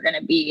for sure going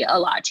to be a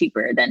lot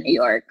cheaper than New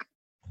York.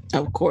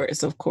 Of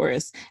course.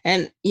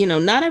 And,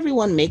 not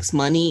everyone makes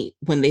money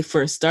when they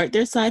first start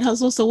their side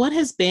hustle. So what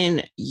has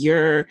been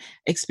your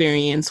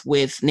experience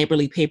with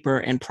Neighborly Paper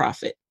and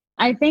profit?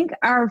 I think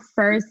our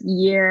first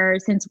year,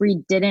 since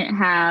we didn't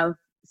have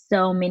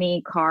so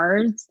many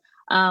cards,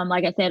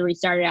 like I said, we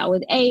started out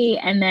with 8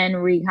 and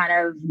then we kind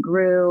of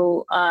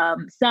grew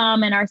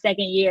some in our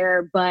second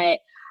year. But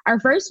Our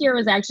first year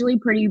was actually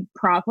pretty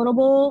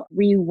profitable.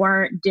 We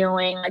weren't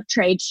doing like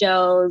trade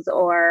shows,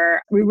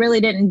 or we really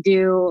didn't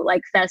do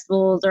like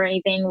festivals or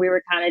anything. We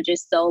were kind of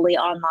just solely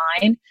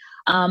online.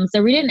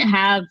 So we didn't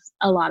have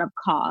a lot of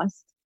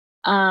cost.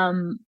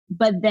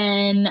 But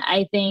then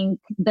I think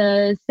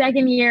the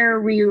second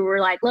year we were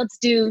like, let's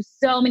do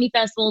so many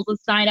festivals,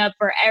 let's sign up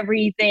for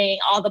everything,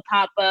 all the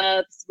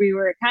pop-ups. We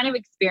were kind of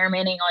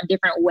experimenting on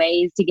different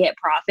ways to get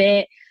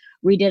profit.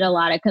 We did a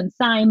lot of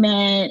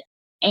consignment,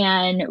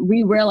 and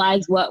we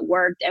realized what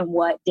worked and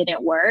what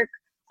didn't work.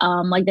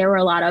 Like there were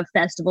a lot of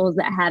festivals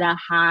that had a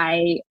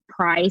high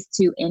price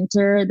to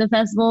enter the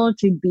festival,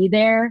 to be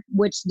there,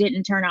 which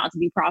didn't turn out to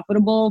be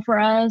profitable for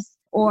us.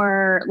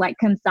 Or like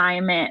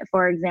consignment,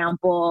 for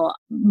example,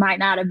 might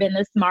not have been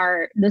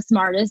the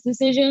smartest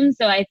decision.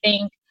 So I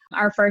think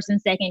our first and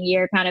second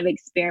year kind of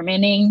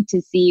experimenting to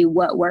see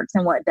what works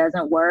and what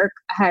doesn't work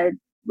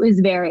was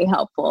very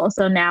helpful.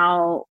 So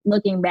now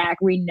looking back,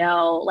 we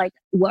know like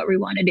what we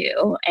want to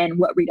do and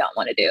what we don't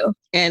want to do.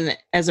 And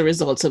as a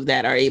result of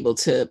that, are able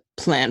to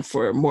plan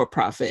for more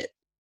profit.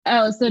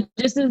 Oh, so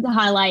just to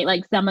highlight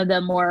like some of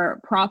the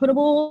more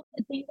profitable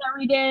things that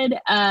we did,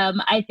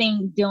 I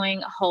think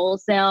doing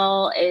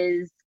wholesale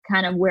is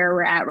kind of where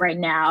we're at right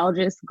now,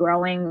 just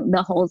growing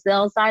the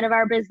wholesale side of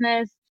our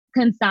business.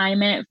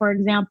 Consignment, for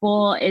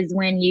example, is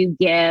when you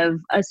give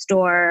a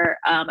store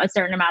a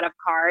certain amount of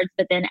cards,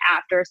 but then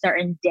after a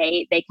certain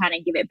date, they kind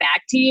of give it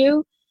back to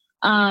you,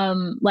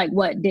 like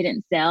what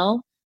didn't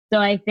sell. So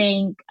I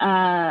think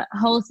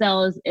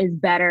wholesale is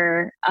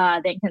better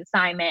than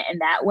consignment in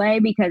that way,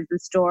 because the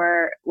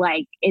store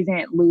like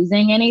isn't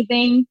losing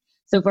anything.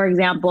 So for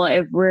example,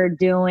 if we're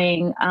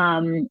doing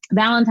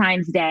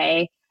Valentine's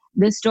Day,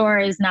 the store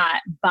is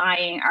not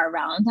buying our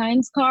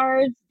Valentine's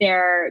cards.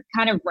 They're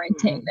kind of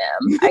renting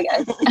them, I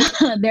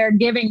guess. They're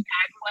giving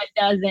back what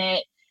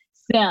doesn't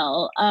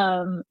sell.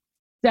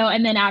 So,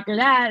 and then after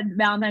that,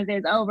 Valentine's Day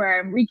is over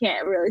and we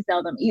can't really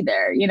sell them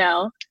either, you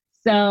know?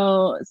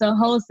 So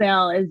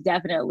wholesale is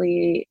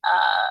definitely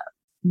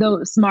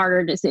the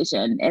smarter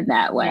decision in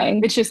that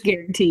way. It's just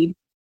guaranteed.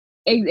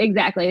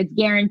 Exactly. It's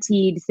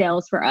guaranteed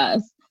sales for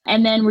us.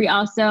 And then we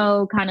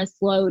also kind of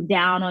slowed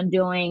down on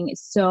doing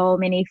so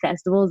many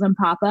festivals and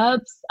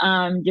pop-ups,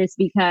 just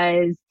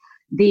because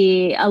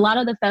a lot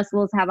of the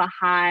festivals have a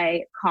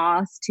high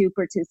cost to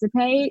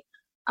participate,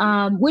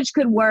 which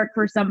could work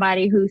for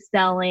somebody who's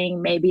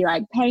selling maybe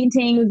like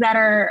paintings that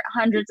are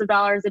hundreds of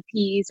dollars a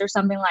piece or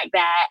something like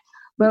that.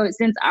 But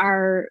since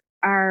our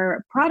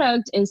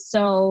product is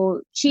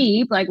so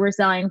cheap, like we're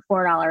selling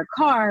 $4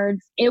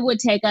 cards, it would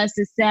take us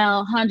to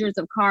sell hundreds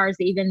of cards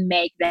to even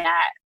make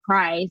that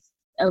price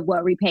of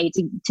what we pay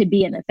to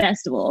be in the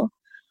festival.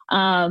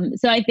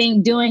 So I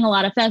think doing a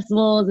lot of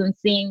festivals and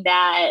seeing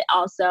that,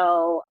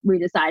 also we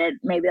decided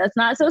maybe that's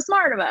not so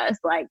smart of us.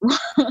 Like,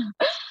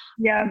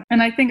 yeah.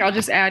 And I think I'll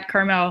just add,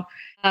 Carmel,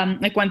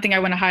 like one thing I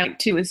want to highlight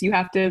too is you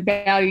have to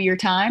value your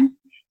time.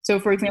 So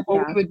for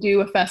example, we would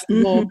do a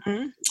festival,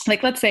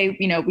 like let's say,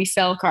 we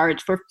sell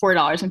cards for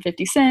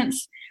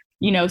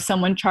 $4.50.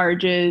 Someone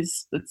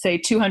charges, let's say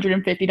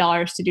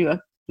 $250 to do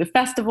the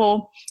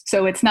festival.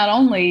 So it's not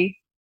only,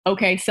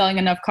 okay, selling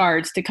enough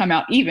cards to come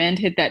out even,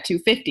 hit that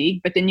 $250,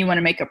 but then you want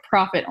to make a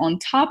profit on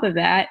top of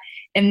that.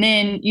 And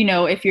then,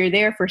 if you're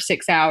there for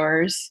 6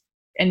 hours,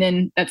 and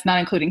then that's not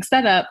including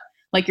setup,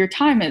 like your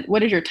time,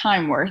 what is your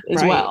time worth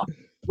as well?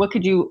 What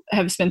could you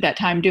have spent that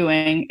time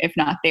doing if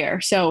not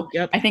there? So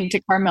I think to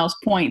Carmel's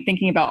point,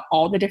 thinking about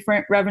all the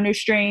different revenue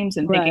streams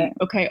and thinking,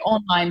 okay,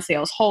 online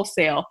sales,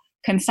 wholesale,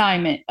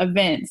 consignment,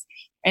 events.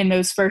 And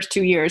those first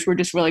 2 years were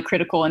just really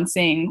critical in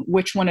seeing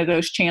which one of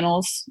those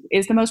channels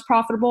is the most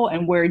profitable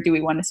and where do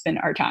we want to spend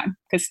our time,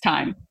 because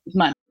time is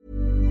money.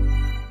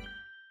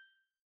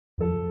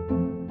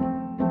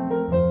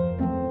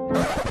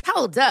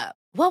 Hold up.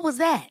 What was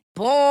that?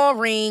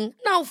 Boring.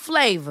 No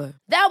flavor.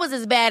 That was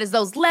as bad as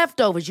those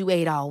leftovers you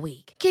ate all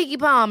week. Keke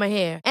Palmer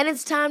here. And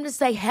it's time to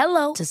say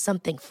hello to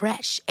something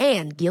fresh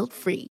and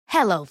guilt-free.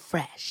 Hello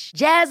Fresh.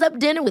 Jazz up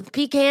dinner with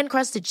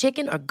pecan-crusted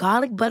chicken or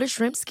garlic butter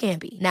shrimp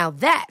scampi. Now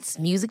that's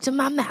music to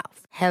my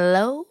mouth.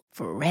 Hello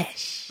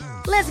Fresh.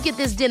 Let's get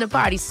this dinner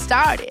party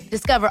started.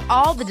 Discover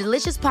all the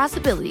delicious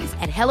possibilities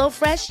at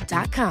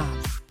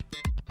HelloFresh.com.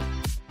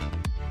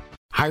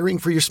 Hiring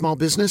for your small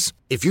business?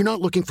 If you're not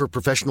looking for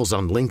professionals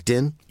on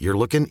LinkedIn, you're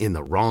looking in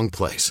the wrong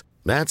place.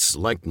 That's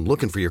like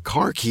looking for your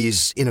car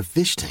keys in a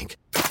fish tank.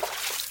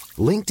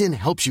 LinkedIn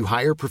helps you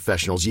hire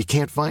professionals you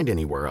can't find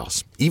anywhere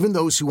else, even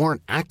those who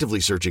aren't actively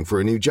searching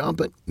for a new job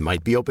but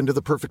might be open to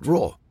the perfect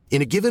role.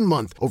 In a given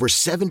month, over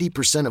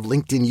 70% of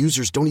LinkedIn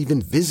users don't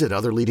even visit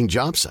other leading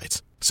job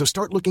sites. So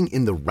start looking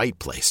in the right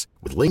place.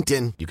 With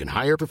LinkedIn, you can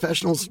hire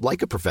professionals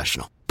like a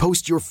professional.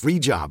 Post your free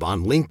job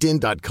on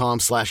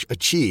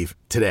linkedin.com/achieve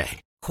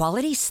today.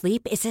 Quality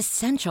sleep is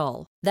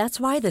essential. That's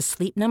why the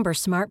Sleep Number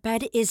Smart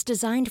Bed is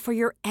designed for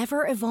your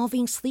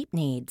ever-evolving sleep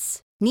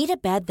needs. Need a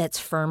bed that's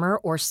firmer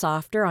or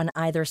softer on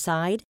either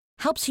side?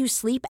 Helps you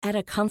sleep at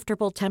a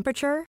comfortable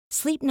temperature?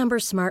 Sleep Number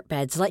Smart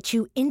Beds let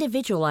you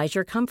individualize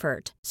your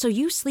comfort so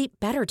you sleep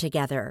better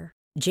together.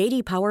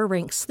 JD Power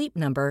ranks Sleep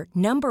Number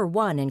number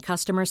 1 in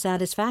customer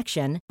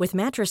satisfaction with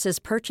mattresses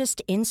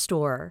purchased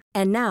in-store.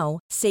 And now,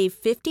 save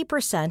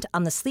 50%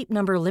 on the Sleep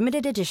Number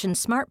Limited Edition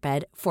Smart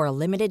Bed for a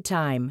limited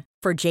time.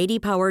 For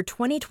JD Power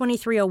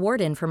 2023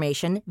 award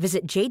information,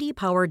 visit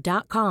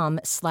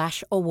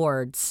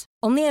jdpower.com/awards.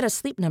 Only at a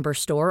Sleep Number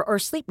store or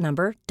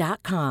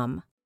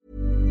sleepnumber.com.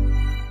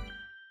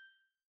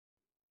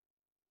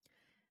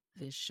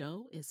 This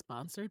show is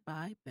sponsored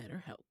by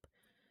BetterHelp.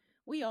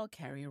 We all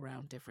carry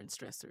around different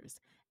stressors,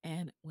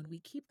 and when we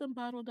keep them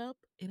bottled up,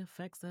 it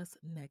affects us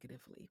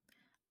negatively.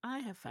 I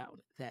have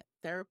found that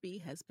therapy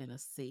has been a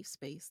safe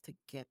space to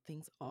get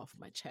things off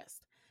my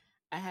chest.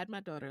 I had my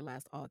daughter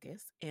last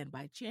August, and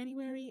by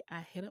January, I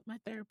hit up my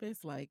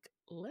therapist like,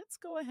 let's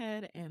go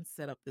ahead and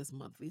set up this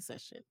monthly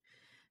session.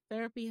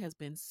 Therapy has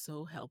been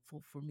so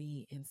helpful for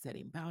me in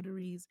setting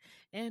boundaries,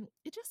 and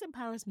it just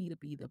empowers me to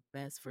be the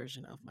best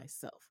version of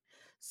myself.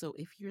 So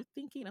if you're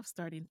thinking of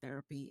starting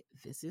therapy,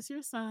 this is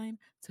your sign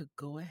to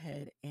go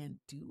ahead and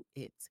do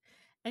it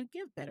and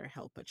give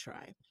BetterHelp a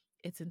try.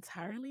 It's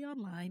entirely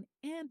online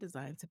and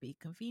designed to be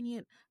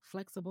convenient,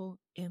 flexible,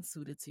 and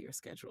suited to your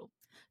schedule.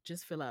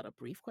 Just fill out a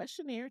brief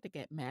questionnaire to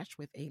get matched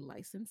with a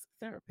licensed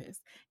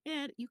therapist,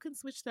 and you can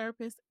switch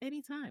therapists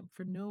anytime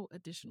for no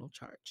additional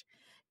charge.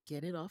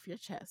 Get it off your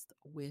chest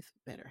with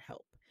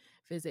BetterHelp.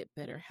 Visit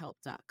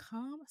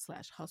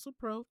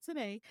betterhelp.com/hustlepro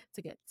today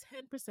to get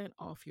 10%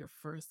 off your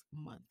first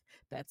month.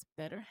 That's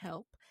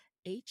BetterHelp,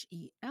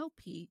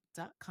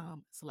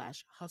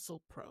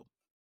 HELP.com/hustlepro.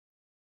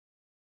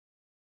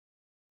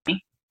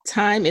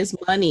 Time is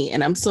money,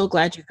 and I'm so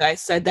glad you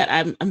guys said that.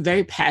 I'm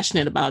very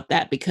passionate about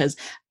that because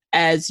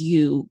as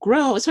you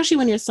grow, especially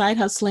when you're side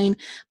hustling,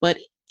 but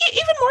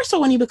even more so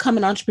when you become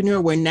an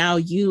entrepreneur where now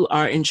you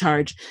are in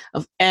charge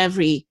of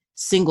every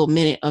single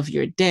minute of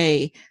your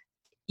day,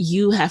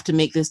 you have to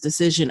make this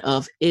decision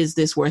of, is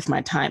this worth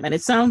my time? And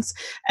it sounds,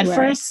 at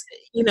first,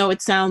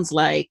 it sounds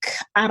like,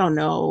 I don't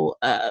know,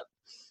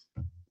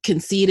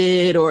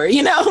 conceited or,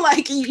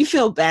 like you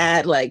feel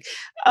bad, like,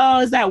 oh,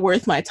 is that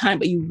worth my time?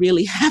 But you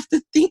really have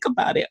to think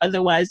about it.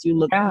 Otherwise you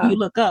look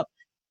up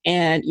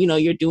and,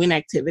 you're doing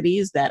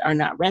activities that are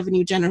not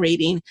revenue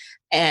generating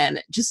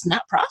and just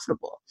not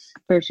profitable.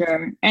 For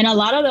sure. And a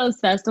lot of those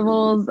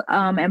festivals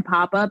and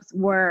pop-ups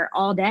were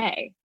all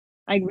day.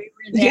 Like we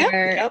were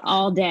there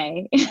all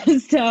day.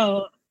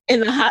 So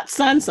in the hot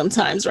sun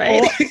sometimes,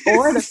 right?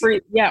 or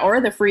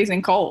the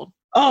freezing cold.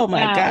 Oh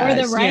my gosh. Or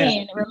the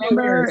rain. Yeah.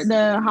 Remember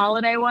the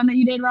holiday one that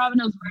you did, Robin?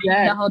 It was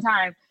raining the whole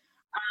time.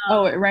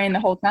 It rained the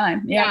whole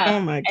time. Yeah. Oh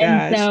my gosh.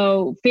 And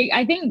so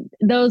I think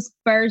those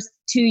first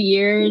 2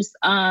 years,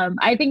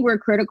 I think we're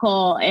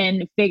critical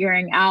in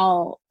figuring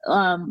out,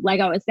 like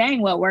I was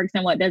saying, what works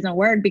and what doesn't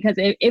work. Because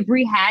if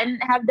we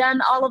hadn't have done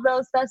all of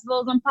those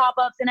festivals and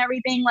pop-ups and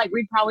everything, like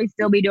we'd probably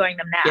still be doing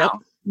them now. Yep.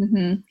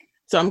 Mm-hmm.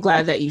 So I'm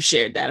glad that you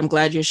shared that. I'm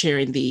glad you're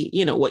sharing the,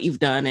 what you've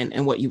done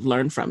and what you've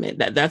learned from it.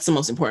 That's the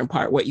most important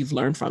part, what you've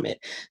learned from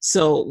it.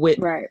 So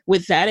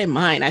with that in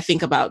mind, I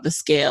think about the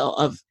scale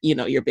of,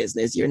 your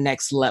business, your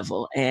next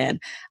level.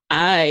 And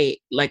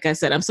like I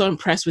said, I'm so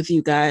impressed with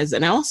you guys.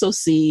 And I also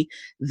see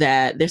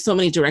that there's so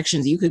many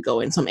directions you could go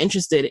in. So I'm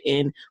interested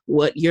in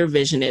what your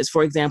vision is.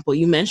 For example,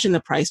 you mentioned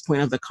the price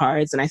point of the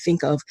cards. And I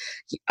think of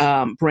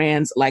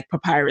brands like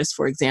Papyrus,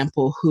 for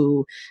example,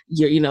 who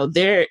you're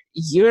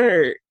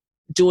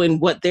doing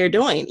what they're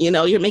doing.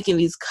 You're making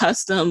these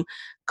custom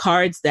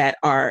cards that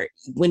are,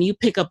 when you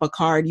pick up a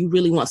card, you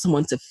really want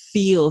someone to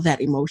feel that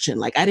emotion.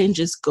 Like, I didn't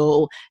just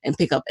go and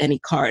pick up any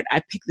card.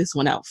 I picked this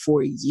one out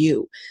for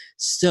you.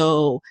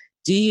 So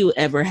do you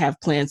ever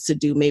have plans to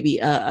do maybe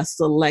a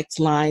select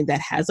line that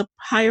has a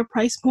higher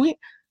price point?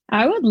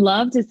 I would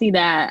love to see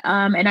that.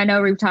 And I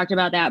know we've talked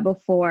about that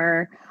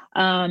before.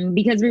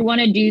 Because we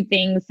want to do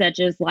things such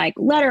as like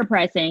letter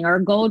pressing or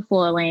gold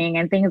foiling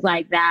and things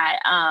like that.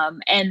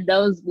 And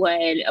those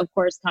would, of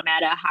course, come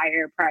at a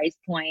higher price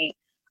point.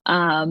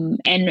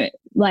 And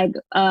like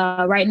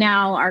right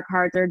now, our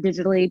cards are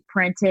digitally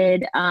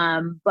printed.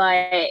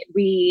 But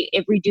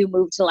if we do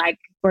move to, like,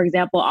 for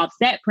example,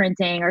 offset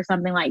printing or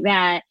something like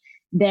that,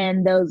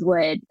 then those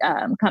would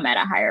come at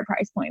a higher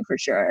price point for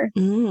sure.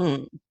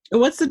 Mm.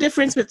 What's the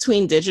difference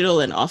between digital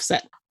and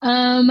offset?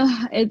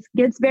 It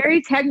gets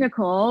very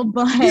technical,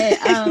 but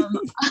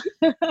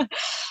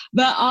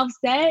but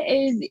offset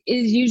is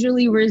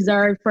usually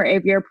reserved for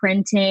if you're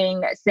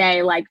printing,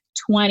 say, like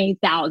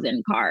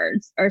 20,000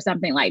 cards or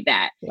something like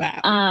that. Wow.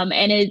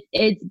 And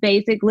it's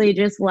basically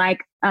just like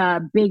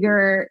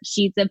bigger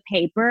sheets of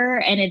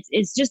paper, and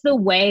it's just the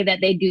way that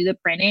they do the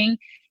printing.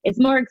 It's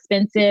more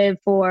expensive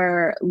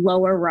for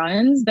lower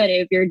runs, but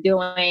if you're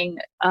doing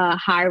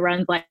high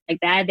runs like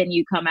that, then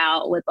you come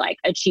out with like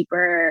a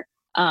cheaper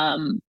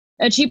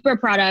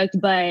product,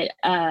 but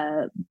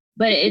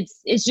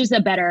it's just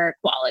a better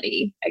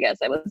quality, I guess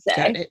I would say.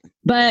 Got it.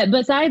 But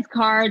besides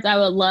cards, I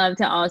would love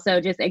to also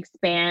just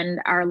expand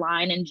our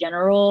line in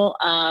general.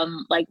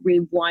 Like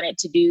we wanted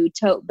to do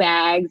tote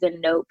bags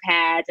and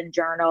notepads and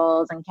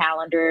journals and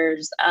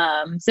calendars.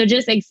 So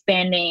just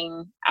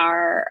expanding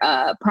our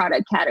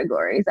product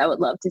categories, I would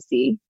love to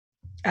see.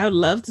 I would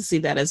love to see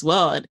that as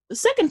well. And the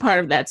second part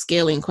of that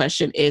scaling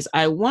question is,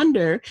 I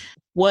wonder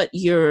what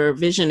your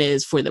vision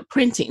is for the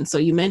printing. So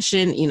you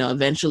mentioned,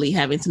 eventually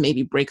having to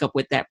maybe break up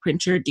with that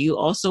printer. Do you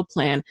also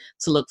plan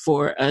to look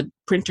for a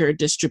printer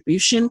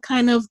distribution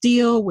kind of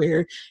deal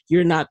where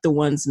you're not the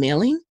ones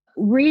mailing?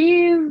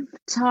 We've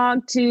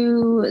talked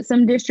to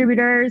some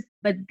distributors,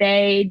 but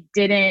they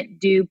didn't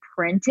do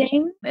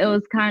printing. It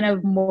was kind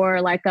of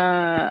more like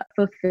a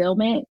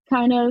fulfillment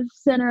kind of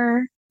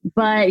center.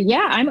 But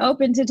yeah, I'm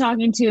open to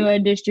talking to a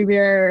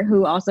distributor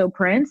who also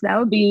prints. That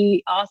would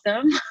be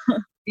awesome.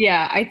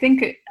 Yeah, I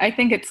think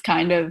it's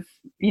kind of,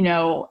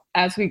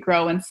 as we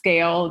grow and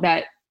scale,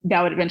 that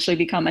would eventually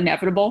become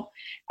inevitable.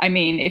 I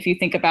mean, if you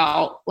think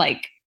about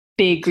like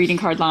big greeting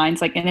card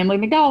lines, like an Emily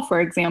McDowell, for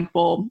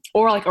example,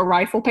 or like a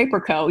Rifle Paper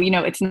Co.,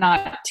 it's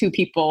not two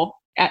people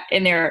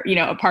in their,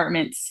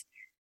 apartments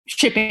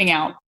shipping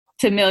out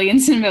to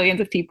millions and millions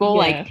of people.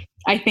 Yeah. Like,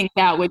 I think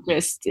that would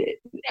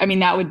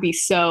that would be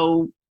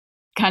so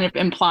kind of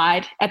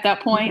implied at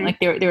that point. Mm-hmm.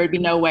 Like there would be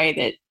no way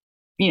that,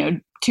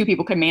 two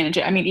people could manage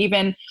it. I mean,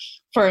 even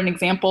for an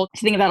example,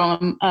 to think of that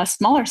on a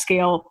smaller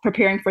scale,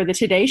 preparing for the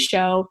Today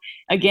Show,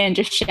 again,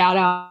 just shout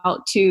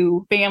out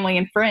to family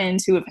and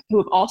friends who have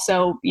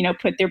also,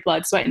 put their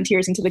blood, sweat, and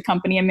tears into the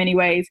company in many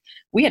ways.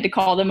 We had to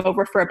call them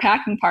over for a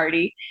packing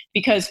party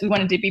because we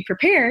wanted to be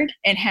prepared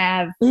and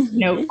have,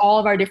 all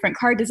of our different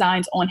card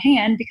designs on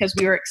hand because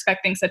we were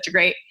expecting such a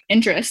great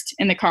interest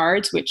in the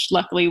cards, which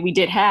luckily we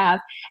did have.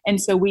 And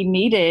so we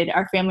needed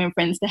our family and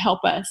friends to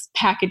help us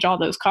package all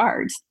those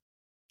cards.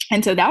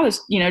 And so that was,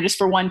 just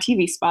for one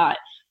TV spot.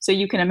 So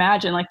you can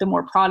imagine, like, the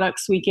more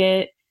products we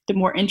get, the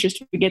more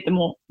interest we get,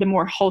 the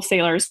more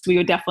wholesalers we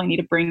would definitely need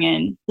to bring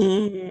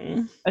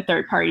in a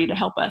third party to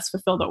help us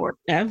fulfill the order.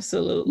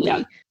 Absolutely.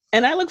 Yeah.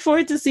 And I look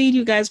forward to seeing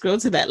you guys grow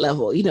to that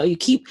level. You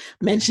keep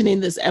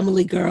mentioning this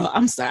Emily girl.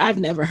 I'm sorry, I've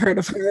never heard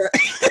of her.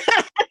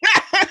 I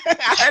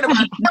heard of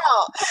her.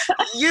 No,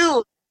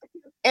 you.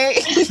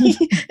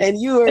 And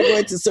you are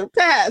going to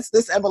surpass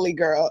this Emily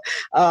girl.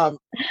 Shout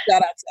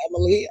out to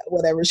Emily,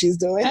 whatever she's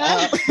doing.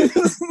 Now,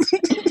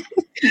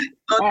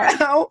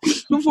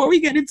 before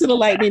we get into the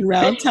lightning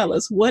round, tell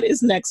us, what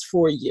is next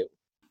for you?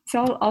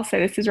 So I'll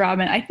say, this is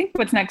Robin. I think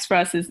what's next for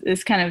us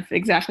is kind of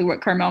exactly what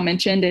Carmel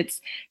mentioned.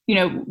 It's,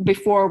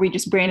 before we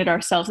just branded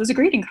ourselves as a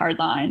greeting card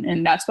line,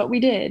 and that's what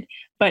we did.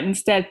 But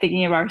instead,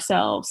 thinking of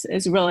ourselves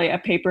as really a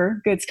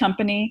paper goods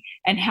company,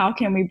 and how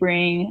can we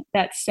bring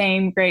that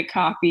same great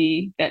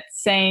copy, that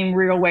same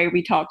real way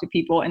we talk to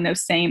people, and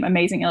those same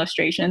amazing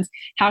illustrations,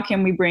 how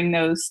can we bring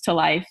those to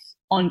life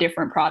on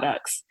different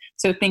products?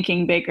 So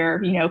thinking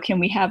bigger, can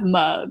we have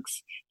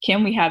mugs?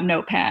 Can we have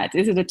notepads?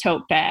 Is it a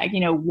tote bag?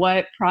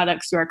 What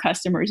products do our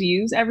customers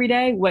use every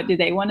day? What do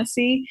they want to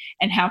see?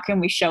 And how can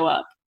we show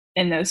up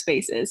in those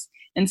spaces?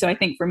 And so I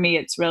think for me,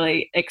 it's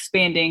really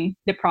expanding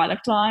the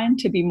product line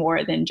to be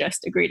more than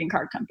just a greeting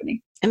card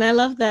company. And I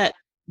love that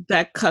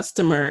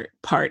customer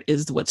part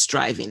is what's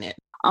driving it.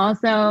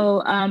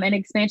 Also, an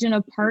expansion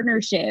of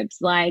partnerships,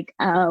 like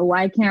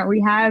why can't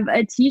we have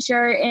a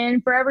t-shirt in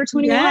Forever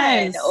 21?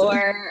 Yes.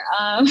 Or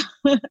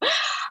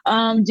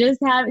just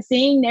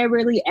seeing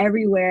Neighborly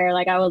everywhere.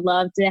 Like, I would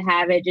love to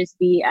have it just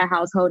be a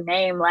household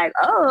name, like,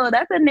 oh,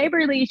 that's a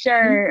Neighborly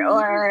shirt,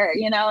 or,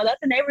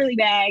 that's a Neighborly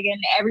bag,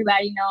 and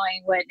everybody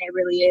knowing what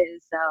Neighborly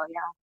is. So, yeah.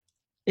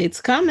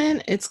 It's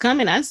coming. It's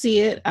coming. I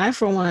see it. I,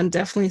 for one,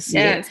 definitely see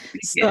it.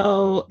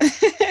 So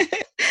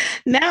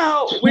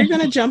now we're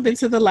going to jump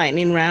into the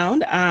lightning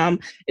round.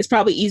 It's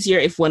probably easier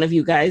if one of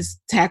you guys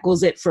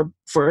tackles it for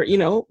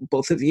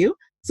both of you.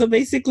 So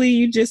basically,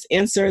 you just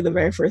answer the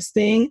very first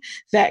thing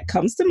that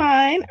comes to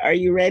mind. Are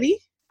you ready?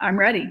 I'm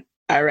ready.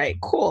 All right,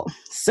 cool.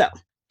 So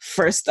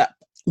first up,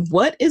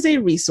 what is a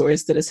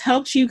resource that has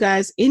helped you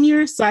guys in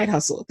your side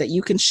hustle that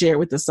you can share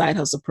with the Side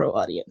Hustle Pro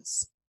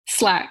audience?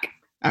 Slack.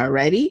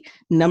 Alrighty.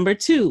 Number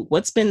 2,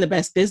 what's been the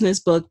best business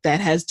book that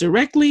has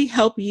directly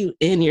helped you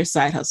in your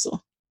side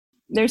hustle?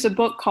 There's a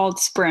book called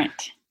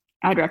Sprint.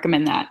 I'd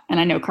recommend that. And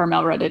I know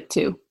Carmel read it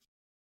too.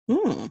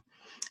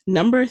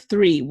 Number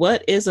 3,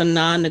 what is a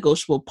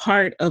non-negotiable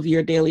part of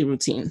your daily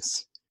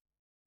routines?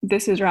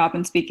 This is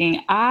Robin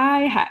speaking.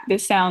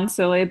 This sounds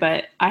silly,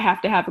 but I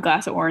have to have a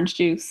glass of orange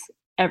juice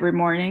every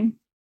morning.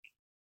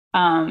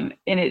 And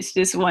it's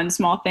just one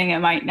small thing. It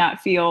might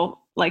not feel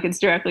like it's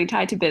directly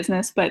tied to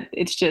business, but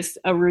it's just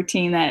a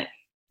routine that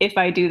if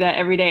I do that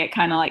every day, it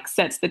kind of like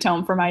sets the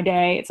tone for my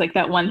day. It's like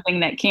that one thing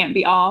that can't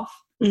be off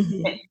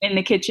in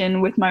the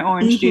kitchen with my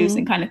orange juice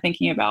and kind of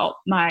thinking about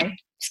my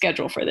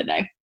schedule for the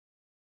day.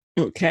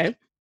 Okay.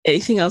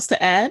 Anything else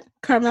to add,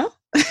 Carmel?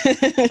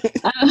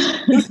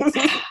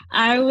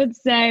 I would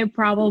say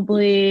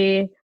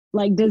probably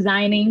like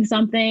designing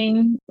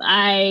something.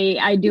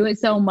 I do it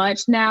so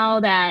much now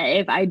that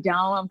if I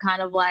don't, I'm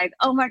kind of like,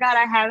 oh my God,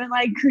 I haven't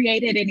like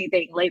created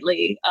anything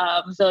lately.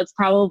 So it's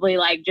probably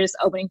like just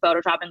opening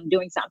Photoshop and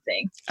doing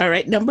something. All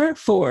right. Number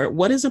 4,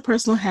 what is a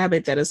personal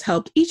habit that has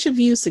helped each of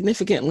you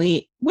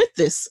significantly with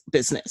this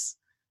business?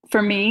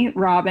 For me,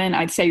 Robin,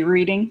 I'd say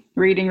reading.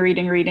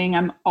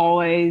 I'm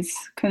always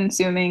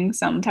consuming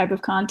some type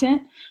of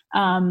content.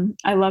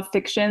 I love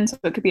fiction, so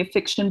it could be a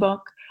fiction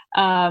book.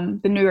 The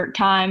New York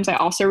Times, I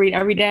also read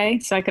every day,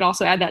 so I could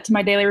also add that to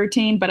my daily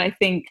routine. But I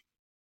think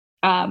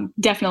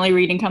definitely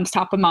reading comes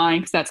top of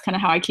mind because that's kind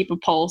of how I keep a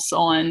pulse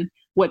on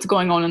what's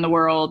going on in the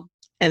world.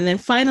 And then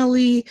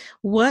finally,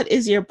 what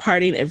is your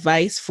parting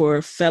advice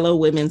for fellow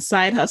women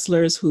side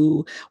hustlers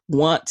who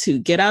want to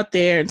get out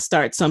there and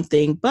start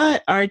something,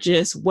 but are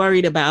just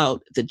worried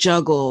about the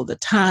juggle, the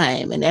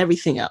time, and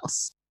everything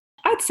else?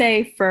 I'd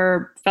say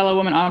for fellow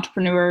women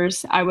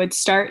entrepreneurs, I would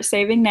start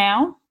saving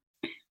now.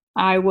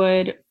 I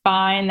would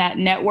find that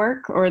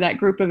network or that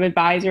group of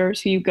advisors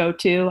who you go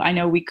to. I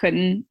know we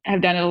couldn't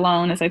have done it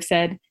alone, as I've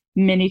said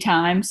many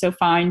times. So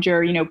find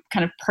your,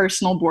 kind of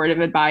personal board of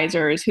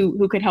advisors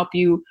who could help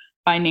you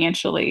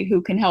financially, who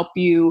can help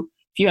you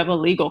if you have a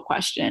legal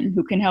question,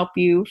 who can help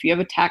you if you have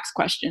a tax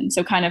question.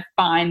 So kind of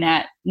find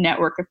that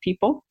network of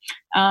people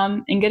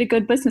and get a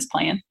good business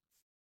plan.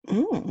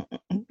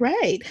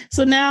 Right.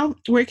 So now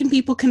where can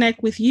people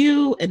connect with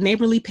you and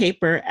Neighborly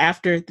Paper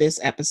after this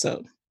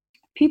episode?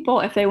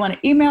 People, if they want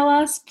to email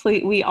us,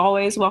 please, we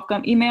always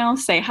welcome emails.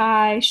 Say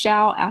hi,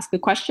 shout, ask a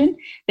question.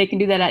 They can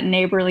do that at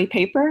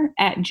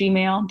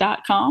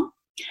neighborlypaper@gmail.com.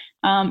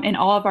 And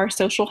all of our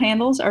social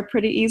handles are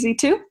pretty easy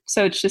too.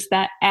 So it's just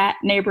that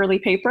 @Neighborly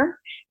Paper.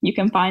 You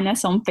can find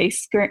us on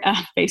Facebook,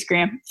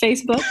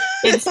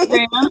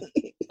 Instagram,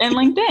 and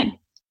LinkedIn.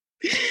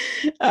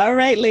 All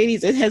right,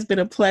 ladies, it has been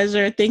a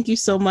pleasure. Thank you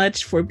so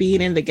much for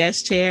being in the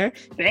guest chair.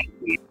 Thank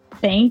you.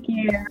 Thank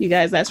you. You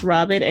guys, that's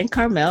Robin and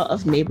Carmel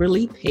of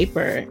Neighborly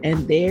Paper.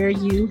 And there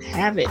you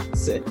have it.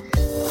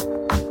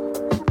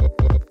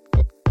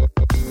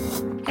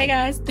 Hey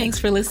guys, thanks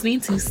for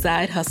listening to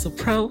Side Hustle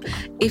Pro.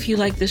 If you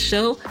like the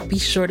show, be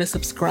sure to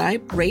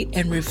subscribe, rate,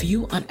 and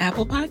review on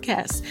Apple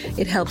Podcasts.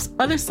 It helps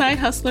other side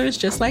hustlers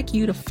just like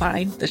you to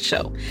find the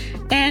show.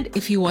 And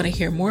if you want to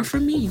hear more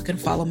from me, you can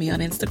follow me on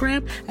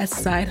Instagram at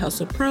Side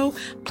Hustle Pro.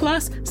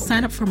 Plus,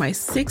 sign up for my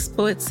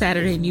 6-bullet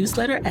Saturday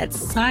newsletter at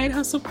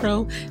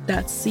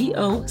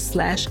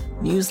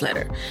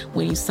sidehustlepro.co/newsletter.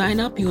 When you sign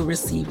up, you will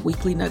receive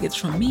weekly nuggets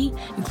from me,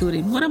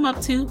 including what I'm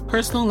up to,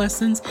 personal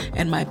lessons,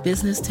 and my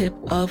business tip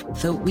of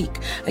the week.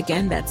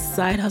 Again, that's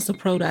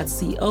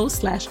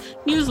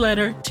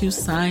sidehustlepro.co/newsletter to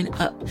sign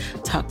up.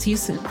 Talk to you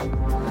soon.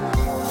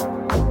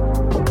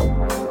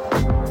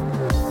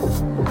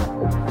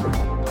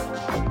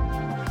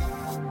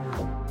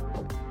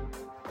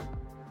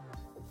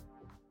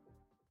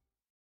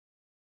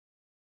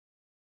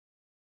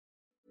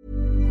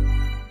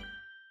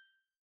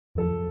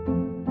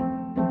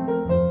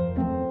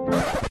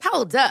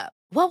 Hold up.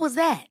 What was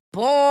that?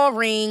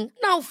 Boring.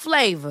 No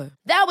flavor.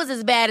 That was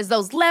as bad as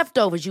those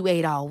leftovers you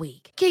ate all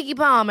week. Keke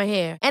Palmer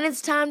here, and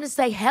it's time to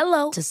say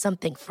hello to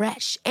something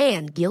fresh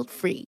and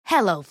guilt-free.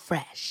 Hello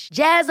Fresh.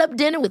 Jazz up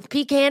dinner with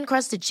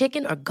pecan-crusted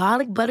chicken or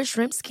garlic butter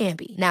shrimp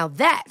scampi. Now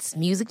that's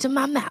music to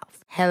my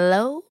mouth.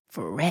 Hello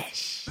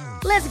Fresh.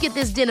 Let's get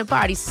this dinner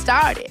party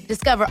started.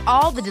 Discover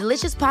all the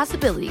delicious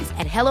possibilities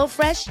at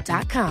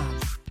hellofresh.com.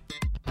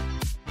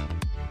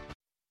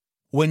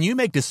 When you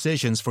make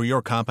decisions for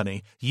your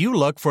company, you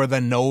look for the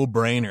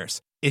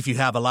no-brainers. If you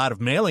have a lot of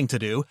mailing to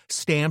do,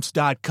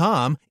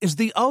 Stamps.com is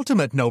the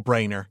ultimate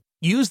no-brainer.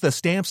 Use the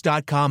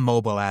Stamps.com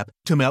mobile app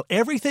to mail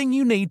everything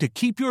you need to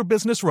keep your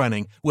business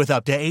running with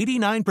up to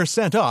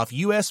 89% off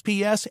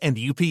USPS and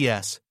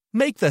UPS.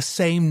 Make the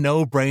same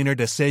no-brainer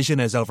decision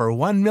as over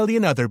 1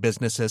 million other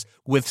businesses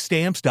with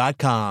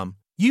Stamps.com.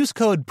 Use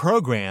code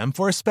PROGRAM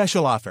for a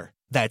special offer.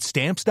 That's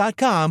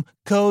Stamps.com,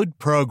 code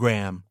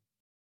PROGRAM.